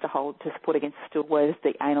contracts to support against the stool, whereas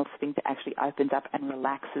the anal sphincter actually opens up and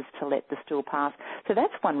relaxes to let the stool pass. So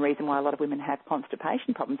that's one reason why a lot of women have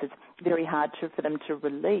constipation problems. It's very hard for them to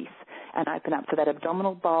release and open up. So that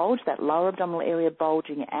abdominal bulge, that lower abdominal area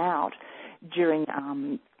bulging out during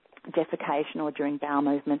defecation or during bowel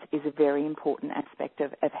movements is a very important aspect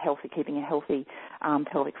of keeping a healthy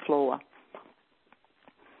pelvic floor.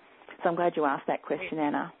 So I'm glad you asked that question,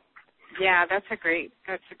 Anna. Yeah, that's a great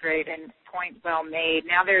and point well made.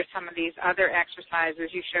 Now there's some of these other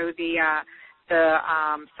exercises. You show the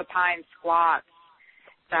supine squats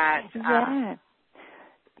that.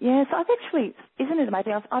 Yes, I've actually, isn't it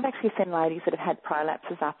amazing? I've actually seen ladies that have had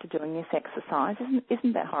prolapses after doing this exercise.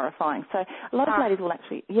 Isn't that horrifying? So a lot of ladies will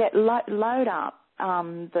actually, load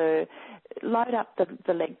up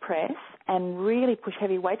the leg press and really push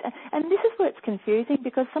heavy weights. And this is where it's confusing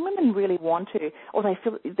because some women really want to, or they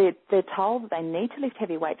feel they're told that they need to lift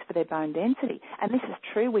heavy weights for their bone density. And this is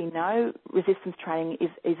true. We know resistance training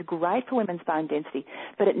is great for women's bone density,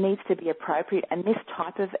 but it needs to be appropriate. And this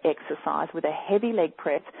type of exercise with a heavy leg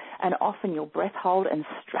press, and often you'll breath hold and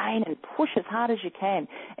strain and push as hard as you can.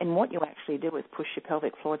 And what you actually do is push your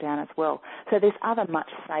pelvic floor down as well. So there's other much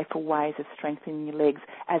safer ways of strengthening your legs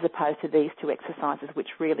as opposed to these two exercises,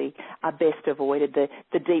 which really are best avoided, the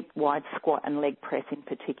deep, wide squat and leg press in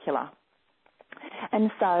particular.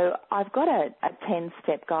 And so I've got a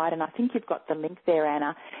 10-step guide, and I think you've got the link there,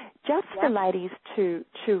 Anna, just for ladies to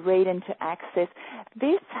read and to access.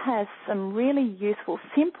 This has some really useful,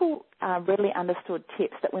 simple, readily understood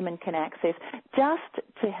tips that women can access just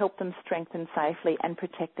to help them strengthen safely and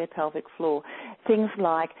protect their pelvic floor. Things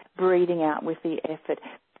like breathing out with the effort,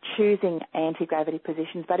 choosing anti-gravity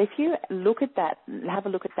positions. But if you look at that, have a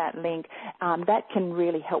look at that link, that can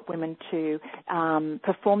really help women to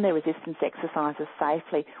perform their resistance exercises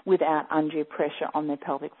safely without undue pressure on their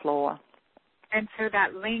pelvic floor. And so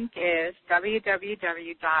that link is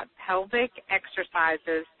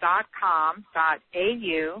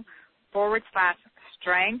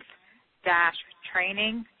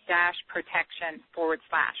So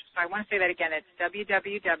I want to say that again. It's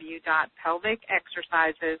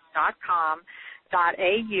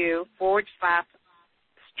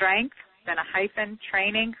www.pelvicexercises.com.au/strength, then a hyphen,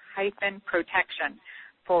 training, hyphen, protection,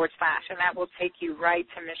 / and that will take you right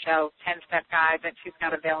to Michelle's 10-step guide that she's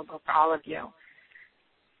got available for all of you.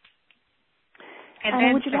 And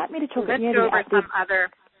then would you like me to talk let's go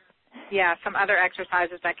over some other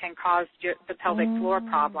exercises that can cause the pelvic floor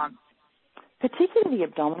problem. Particularly the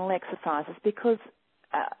abdominal exercises, because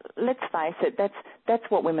let's face it, that's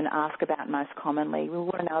what women ask about most commonly. We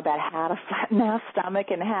want to know about how to flatten our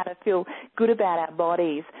stomach and how to feel good about our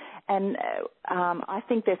bodies. And I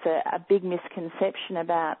think there's a big misconception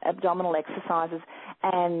about abdominal exercises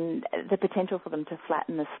and the potential for them to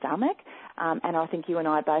flatten the stomach. And I think you and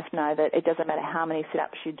I both know that it doesn't matter how many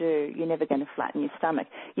sit-ups you do, you're never going to flatten your stomach.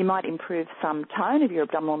 You might improve some tone of your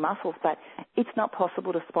abdominal muscles, but it's not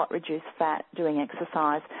possible to spot reduce fat doing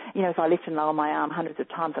exercise. You know, if I lift and lower my arm hundreds of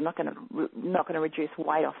times, I'm not going to reduce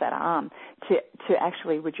weight off that arm. To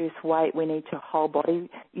actually reduce weight, we need to whole body,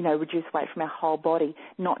 reduce weight from our whole body,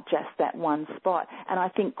 not just that one spot. And I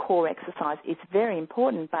think core exercise is very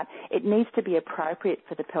important, but it needs to be appropriate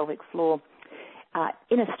for the pelvic floor.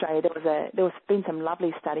 In Australia, there's been some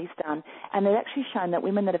lovely studies done, and they've actually shown that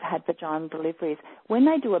women that have had vaginal deliveries, when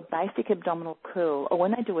they do a basic abdominal curl or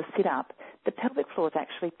when they do a sit-up, the pelvic floor is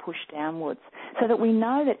actually pushed downwards, so that we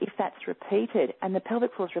know that if that's repeated and the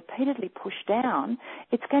pelvic floor is repeatedly pushed down,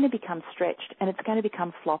 it's going to become stretched and it's going to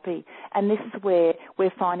become floppy. And this is where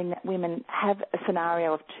we're finding that women have a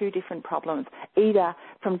scenario of two different problems, either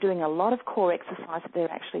from doing a lot of core exercise that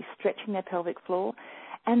they're actually stretching their pelvic floor,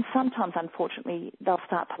 and sometimes, unfortunately, they'll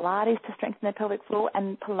start Pilates to strengthen their pelvic floor.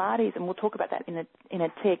 And Pilates, and we'll talk about that in a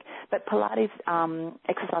tick, but Pilates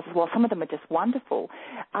exercises, while some of them are just wonderful,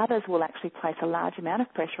 others will actually place a large amount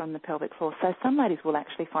of pressure on the pelvic floor. So some ladies will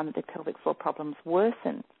actually find that their pelvic floor problems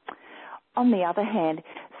worsen. On the other hand,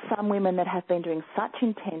 some women that have been doing such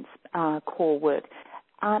intense core work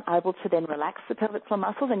aren't able to then relax the pelvic floor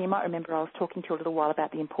muscles. And you might remember I was talking to you a little while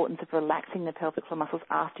about the importance of relaxing the pelvic floor muscles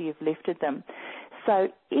after you've lifted them. So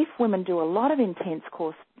if women do a lot of intense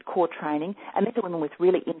core training, and these are women with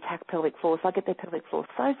really intact pelvic floors, they get their pelvic floor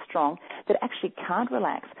so strong that it actually can't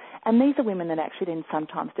relax. And these are women that actually then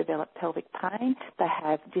sometimes develop pelvic pain. They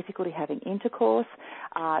have difficulty having intercourse.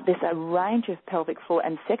 There's a range of pelvic floor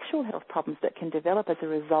and sexual health problems that can develop as a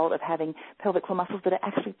result of having pelvic floor muscles that are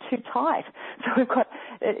actually too tight. So we've got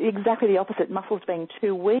exactly the opposite, muscles being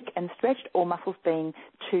too weak and stretched, or muscles being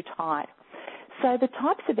too tight. So the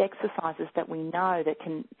types of exercises that we know that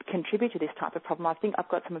can contribute to this type of problem, I think I've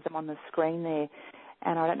got some of them on the screen there,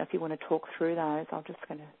 and I don't know if you want to talk through those. I'm just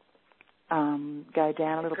going to go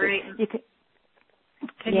down a little Great. bit.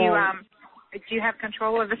 Can you do you have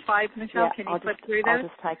control of the slides, Michelle? Yeah, Can you flip through those? I'll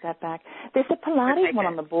just take that back. There's a Pilates one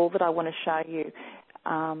on the ball that I want to show you.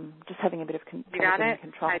 Just having a bit of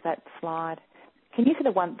control of that slide. Can you see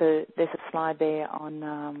the one? There's a slide there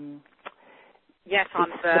on. Yes, on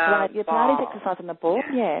the Pilates exercise on the ball.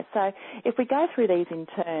 Yeah. So if we go through these in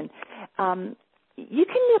turn, you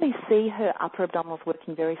can really see her upper abdominals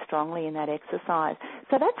working very strongly in that exercise.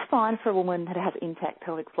 So that's fine for a woman that has intact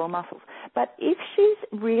pelvic floor muscles. But if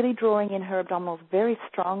she's really drawing in her abdominals very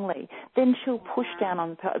strongly, then she'll push down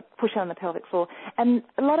on the pelvic floor. And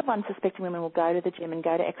a lot of unsuspecting women will go to the gym and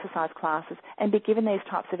go to exercise classes and be given these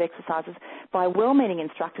types of exercises by well-meaning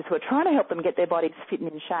instructors who are trying to help them get their bodies fit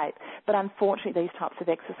and in shape. But unfortunately, these types of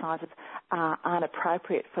exercises aren't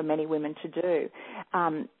appropriate for many women to do.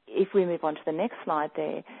 If we move on to the next slide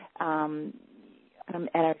there, Anna,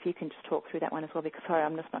 if you can just talk through that one as well, because, sorry,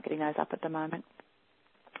 I'm just not getting those up at the moment.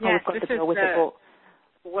 Yes, we've got this the girl is with the ball.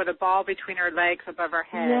 With a ball between her legs above her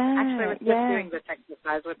head. Yeah, actually, I was just doing this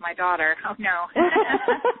exercise with my daughter. Oh, no.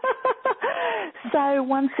 So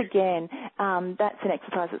once again, that's an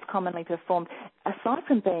exercise that's commonly performed. Aside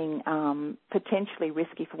from being potentially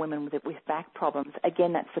risky for women with back problems,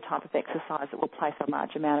 again, that's the type of exercise that will place a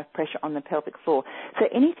large amount of pressure on the pelvic floor. So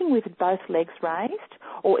anything with both legs raised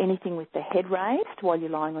or anything with the head raised while you're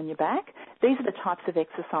lying on your back, these are the types of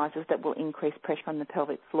exercises that will increase pressure on the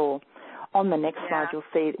pelvic floor. On the next slide, you'll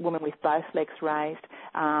see a woman with both legs raised,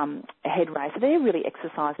 head raised. So they're really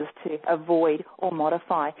exercises to avoid or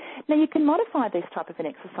modify. Now, you can modify this type of an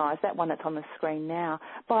exercise, that one that's on the screen now,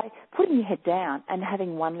 by putting your head down and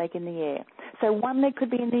having one leg in the air. So one leg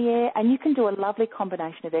could be in the air, and you can do a lovely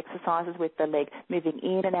combination of exercises with the leg moving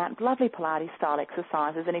in and out, lovely Pilates-style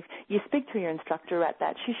exercises. And if you speak to your instructor at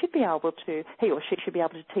that, he or she should be able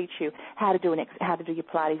to teach you how to do your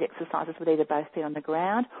Pilates exercises with either both feet on the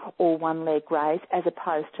ground or one leg raised, as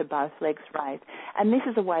opposed to both legs raised. And this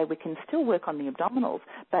is a way we can still work on the abdominals,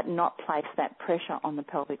 but not place that pressure on the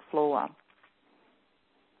pelvic floor.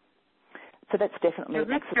 So that's definitely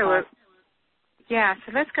an exercise.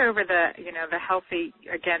 So let's go over the healthy,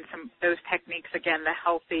 again, those techniques, again, the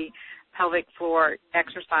healthy pelvic floor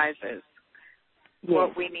exercises. Yes.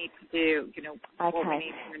 What we need to do, what we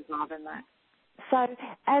need to involve in that. So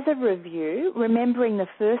as a review, remembering the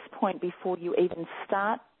first point before you even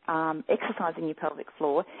start exercising your pelvic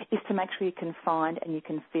floor is to make sure you can find and you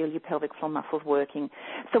can feel your pelvic floor muscles working.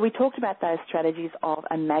 So we talked about those strategies of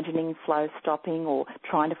imagining flow stopping or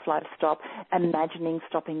trying to flow stop, imagining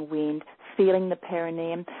stopping wind, feeling the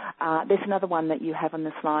perineum. There's another one that you have on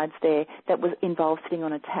the slides there that involves sitting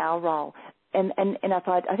on a towel roll. And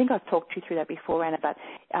I think I've talked you through that before, Anna, but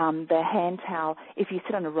the hand towel, if you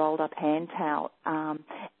sit on a rolled-up hand towel,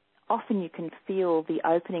 often you can feel the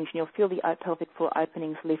openings, and you'll feel the pelvic floor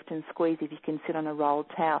openings lift and squeeze if you can sit on a rolled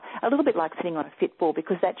towel. A little bit like sitting on a fitball,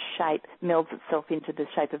 because that shape melds itself into the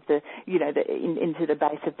shape of into the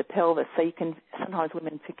base of the pelvis. So you can, sometimes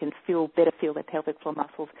women can better feel their pelvic floor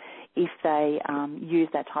muscles if they use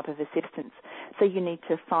that type of assistance. So you need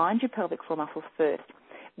to find your pelvic floor muscles first.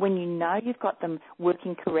 When you know you've got them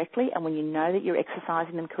working correctly and when you know that you're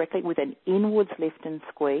exercising them correctly with an inwards lift and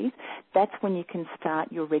squeeze, that's when you can start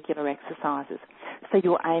your regular exercises. So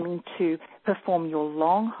you're aiming to perform your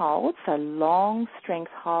long holds, so long strength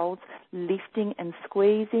holds, lifting and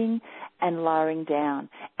squeezing and lowering down,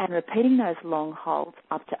 and repeating those long holds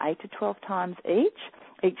up to 8 to 12 times each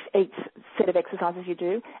set of exercises you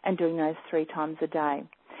do, and doing those 3 times a day.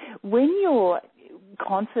 When you're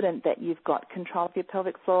confident that you've got control of your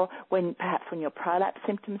pelvic floor, when your prolapse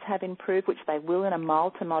symptoms have improved, which they will in a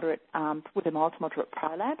mild to moderate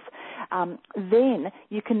prolapse, then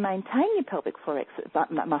you can maintain your pelvic floor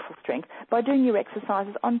muscle strength by doing your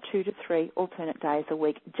exercises on 2 to 3 alternate days a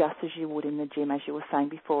week, just as you would in the gym, as you were saying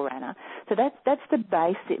before, Anna. So that's the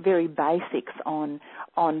very basics on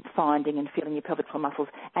finding and feeling your pelvic floor muscles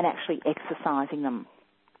and actually exercising them.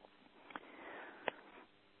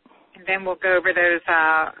 And then we'll go over those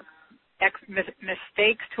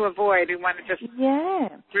mistakes to avoid. We want to just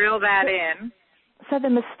drill that in. So the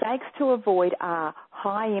mistakes to avoid are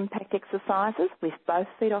high-impact exercises with both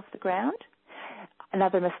feet off the ground.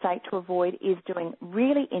 Another mistake to avoid is doing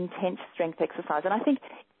really intense strength exercise. And I think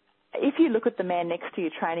if you look at the man next to you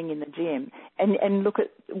training in the gym and look at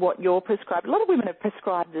what you're prescribed, a lot of women are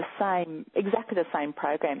prescribed exactly the same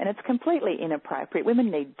program, and it's completely inappropriate. Women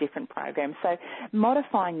need different programs. So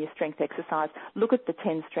modifying your strength exercise, look at the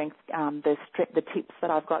 10 strength, the tips that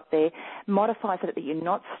I've got there, modify so that you're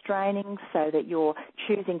not straining, so that you're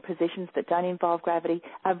choosing positions that don't involve gravity,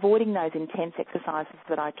 avoiding those intense exercises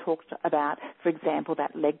that I talked about, for example,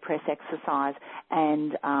 that leg press exercise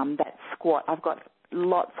and that squat. I've got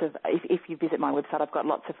lots of, if you visit my website, I've got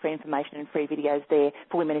lots of free information and free videos there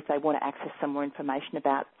for women if they want to access some more information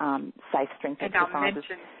about safe strength exercises.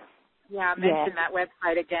 I'll mention that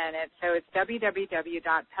website again. It's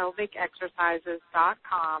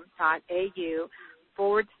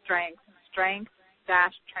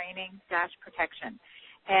www.pelvicexercises.com/AU/strength-training-protection.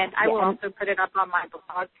 And I will also put it up on my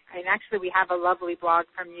blog. And actually, we have a lovely blog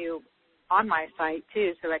from you on my site,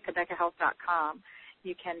 too. So at QuebecAHealth.com,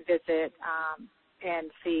 you can visit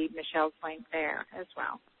and see Michelle's link there as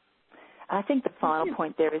well. I think the final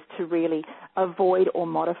point there is to really avoid or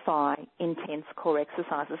modify intense core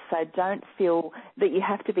exercises. So don't feel that you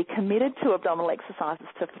have to be committed to abdominal exercises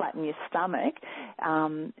to flatten your stomach.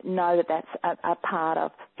 Know that that's a part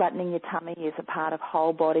of flattening your tummy, is a part of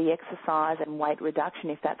whole body exercise and weight reduction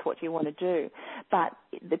if that's what you want to do. But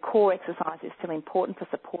the core exercise is still important for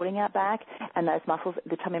supporting our back, and those muscles,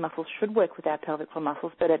 the tummy muscles, should work with our pelvic floor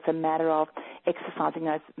muscles, but it's a matter of exercising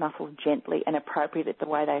those muscles gently and appropriate the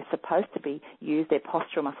way they're supposed to be used. They're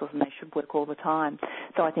postural muscles and they should work all the time.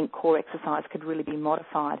 So I think core exercise could really be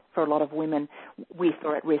modified for a lot of women with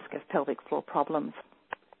or at risk of pelvic floor problems.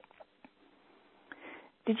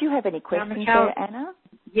 Did you have any questions there, Anna?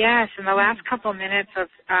 Yes, in the last couple minutes of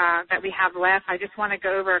that we have left, I just want to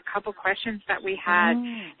go over a couple questions that we had.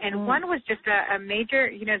 One was just a major,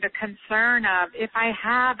 the concern of if I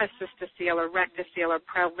have a cystocele or rectocele or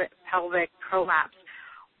pelvic prolapse,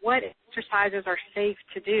 what exercises are safe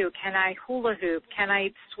to do? Can I hula hoop? Can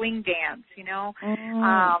I swing dance?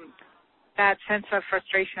 That sense of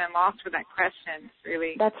frustration and loss with that question is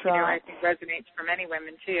really, I think resonates for many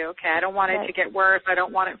women too. Okay, I don't want it to get worse. I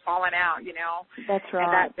don't want it falling out, That's right.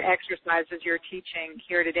 And that's the exercises you're teaching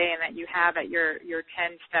here today and that you have at your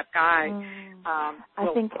 10-step guide. I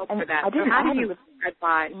think for that. So how do you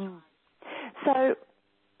advise? So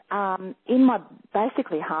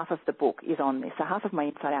basically half of the book is on this. So half of my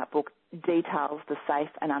Inside Out book details the safe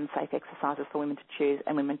and unsafe exercises for women to choose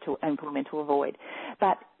and for women to avoid.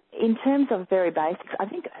 But in terms of very basics, I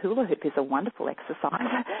think hula hoop is a wonderful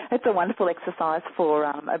exercise. It's a wonderful exercise for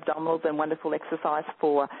abdominals and wonderful exercise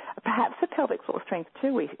for perhaps for pelvic floor strength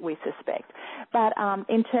too, we suspect. But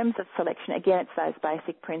in terms of selection, again, it's those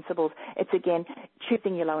basic principles. It's, again,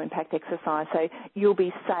 choosing your low-impact exercise. So you'll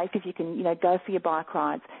be safe if you can, go for your bike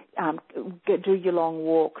rides, do your long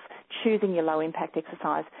walks, choosing your low-impact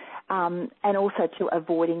exercise, and also to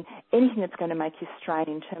avoiding anything that's going to make you strain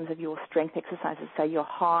in terms of your strength exercises. So your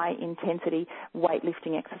high-intensity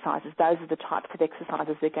weightlifting exercises, those are the types of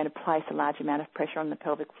exercises that are going to place a large amount of pressure on the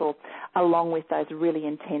pelvic floor, along with those really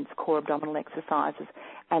intense core abdominal exercises.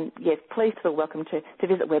 And, yes, please feel welcome to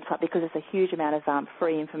visit the website because there's a huge amount of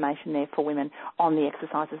free information there for women on the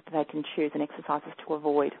exercises that they can choose and exercises to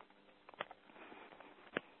avoid.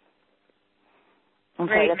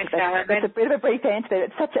 Great, that's a bit of a brief answer there.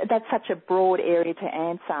 That's such a broad area to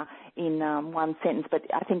answer in one sentence, but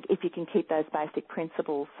I think if you can keep those basic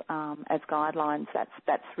principles as guidelines,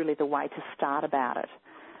 that's really the way to start about it.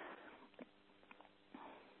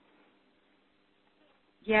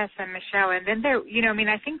 Yes, and Michelle, and then there,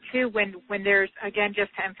 I think too when there's, again,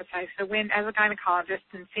 just to emphasize, so when as a gynecologist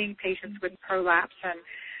and seeing patients with prolapse and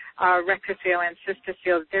rectocele and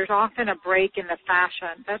cystocele, there's often a break in the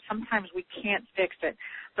fascia that sometimes we can't fix it.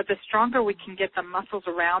 But the stronger we can get the muscles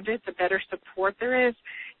around it, the better support there is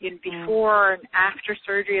in before and after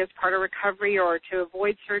surgery as part of recovery, or to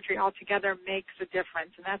avoid surgery altogether makes a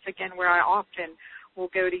difference. And that's, again, where I often will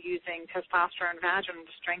go to using testosterone vaginal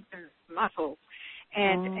to strengthen muscles.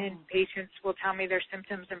 And patients will tell me their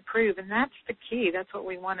symptoms improve, and that's the key. That's what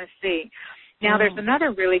we want to see. Now, there's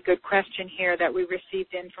another really good question here that we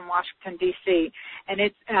received in from Washington, D.C., and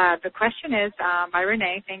it's the question is by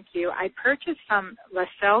Renee, thank you. I purchased some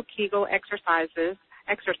Lacelle Kegel exercisers,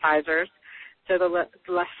 so the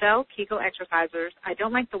Lacelle Kegel exercisers. I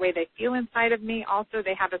don't like the way they feel inside of me. Also,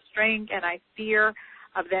 they have a string, and I fear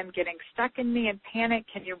of them getting stuck in me and panic.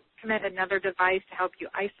 Can you recommend another device to help you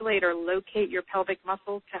isolate or locate your pelvic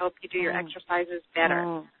muscles to help you do your exercises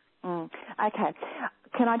better? Okay.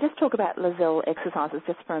 Can I just talk about Lacelle exercises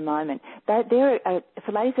just for a moment? For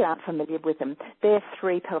ladies that aren't familiar with them, there are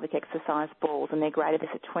 3 pelvic exercise balls, and they're graded as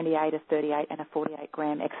a 28, a 38, and a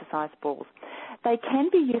 48-gram exercise balls. They can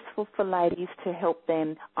be useful for ladies to help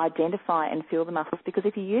them identify and feel the muscles, because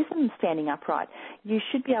if you use them standing upright, you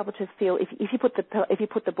should be able to feel, if you put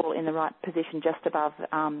the ball in the right position just above,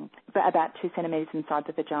 about 2 centimetres inside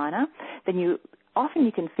the vagina, then often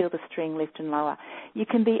you can feel the string lift and lower. You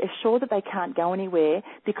can be assured that they can't go anywhere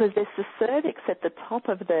because there's the cervix at the top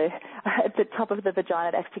of the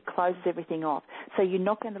vagina that actually closes everything off. So you're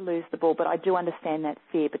not going to lose the ball, but I do understand that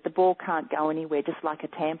fear. But the ball can't go anywhere, just like a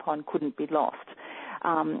tampon couldn't be lost.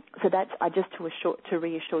 So that's just to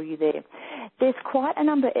reassure you there. There's quite a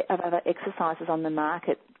number of other exercises on the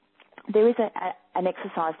market. There is an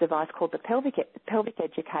exercise device called the Pelvic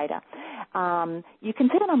Educator. You can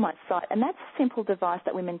see it on my site, and that's a simple device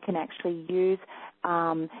that women can actually use.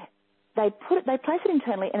 They place it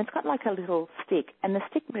internally, and it's got like a little stick, and the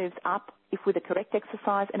stick moves up with the correct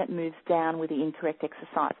exercise, and it moves down with the incorrect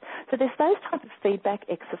exercise. So there's those types of feedback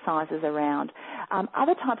exercises around.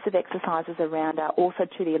 Other types of exercises around are also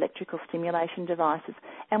to the electrical stimulation devices,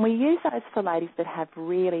 and we use those for ladies that have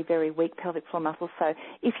really very weak pelvic floor muscles. So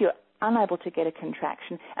if you're unable to get a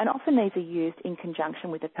contraction, and often these are used in conjunction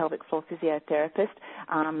with a pelvic floor physiotherapist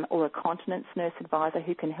or a continence nurse advisor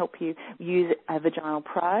who can help you use a vaginal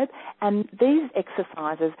probe. And these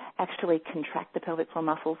exercises actually contract the pelvic floor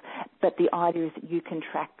muscles, but the idea is that you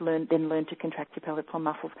learn to contract your pelvic floor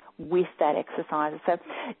muscles with that exercise. So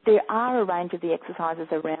there are a range of the exercises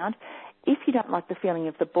around. If you don't like the feeling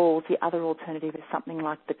of the balls, the other alternative is something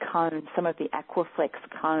like the cones. Some of the Aquaflex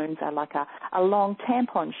cones are like a long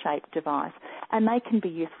tampon-shaped device, and they can be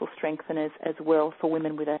useful strengtheners as well for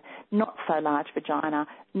women with a not-so-large vagina,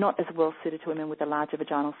 not as well suited to women with a larger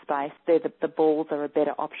vaginal space. The balls are a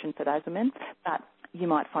better option for those women, but you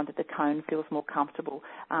might find that the cone feels more comfortable,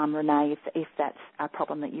 Renee, if that's a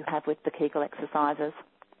problem that you have with the Kegel exercises.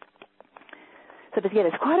 So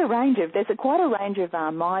there's quite a range of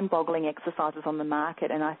mind-boggling exercises on the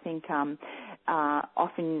market, and I think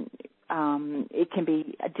often it can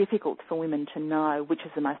be difficult for women to know which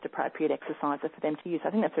is the most appropriate exercise for them to use. I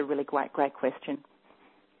think that's a really great question.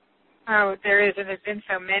 Oh, there is, and there's been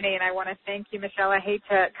so many, and I want to thank you, Michelle. I hate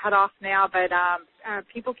to cut off now, but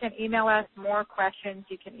people can email us more questions.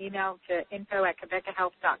 You can email to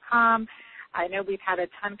info@quebecahealth.com. I know we've had a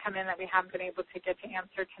ton come in that we haven't been able to get to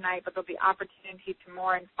answer tonight, but there'll be opportunity to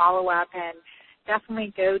more and follow up. And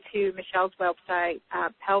definitely go to Michelle's website,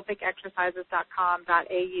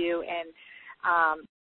 pelvicexercises.com.au, and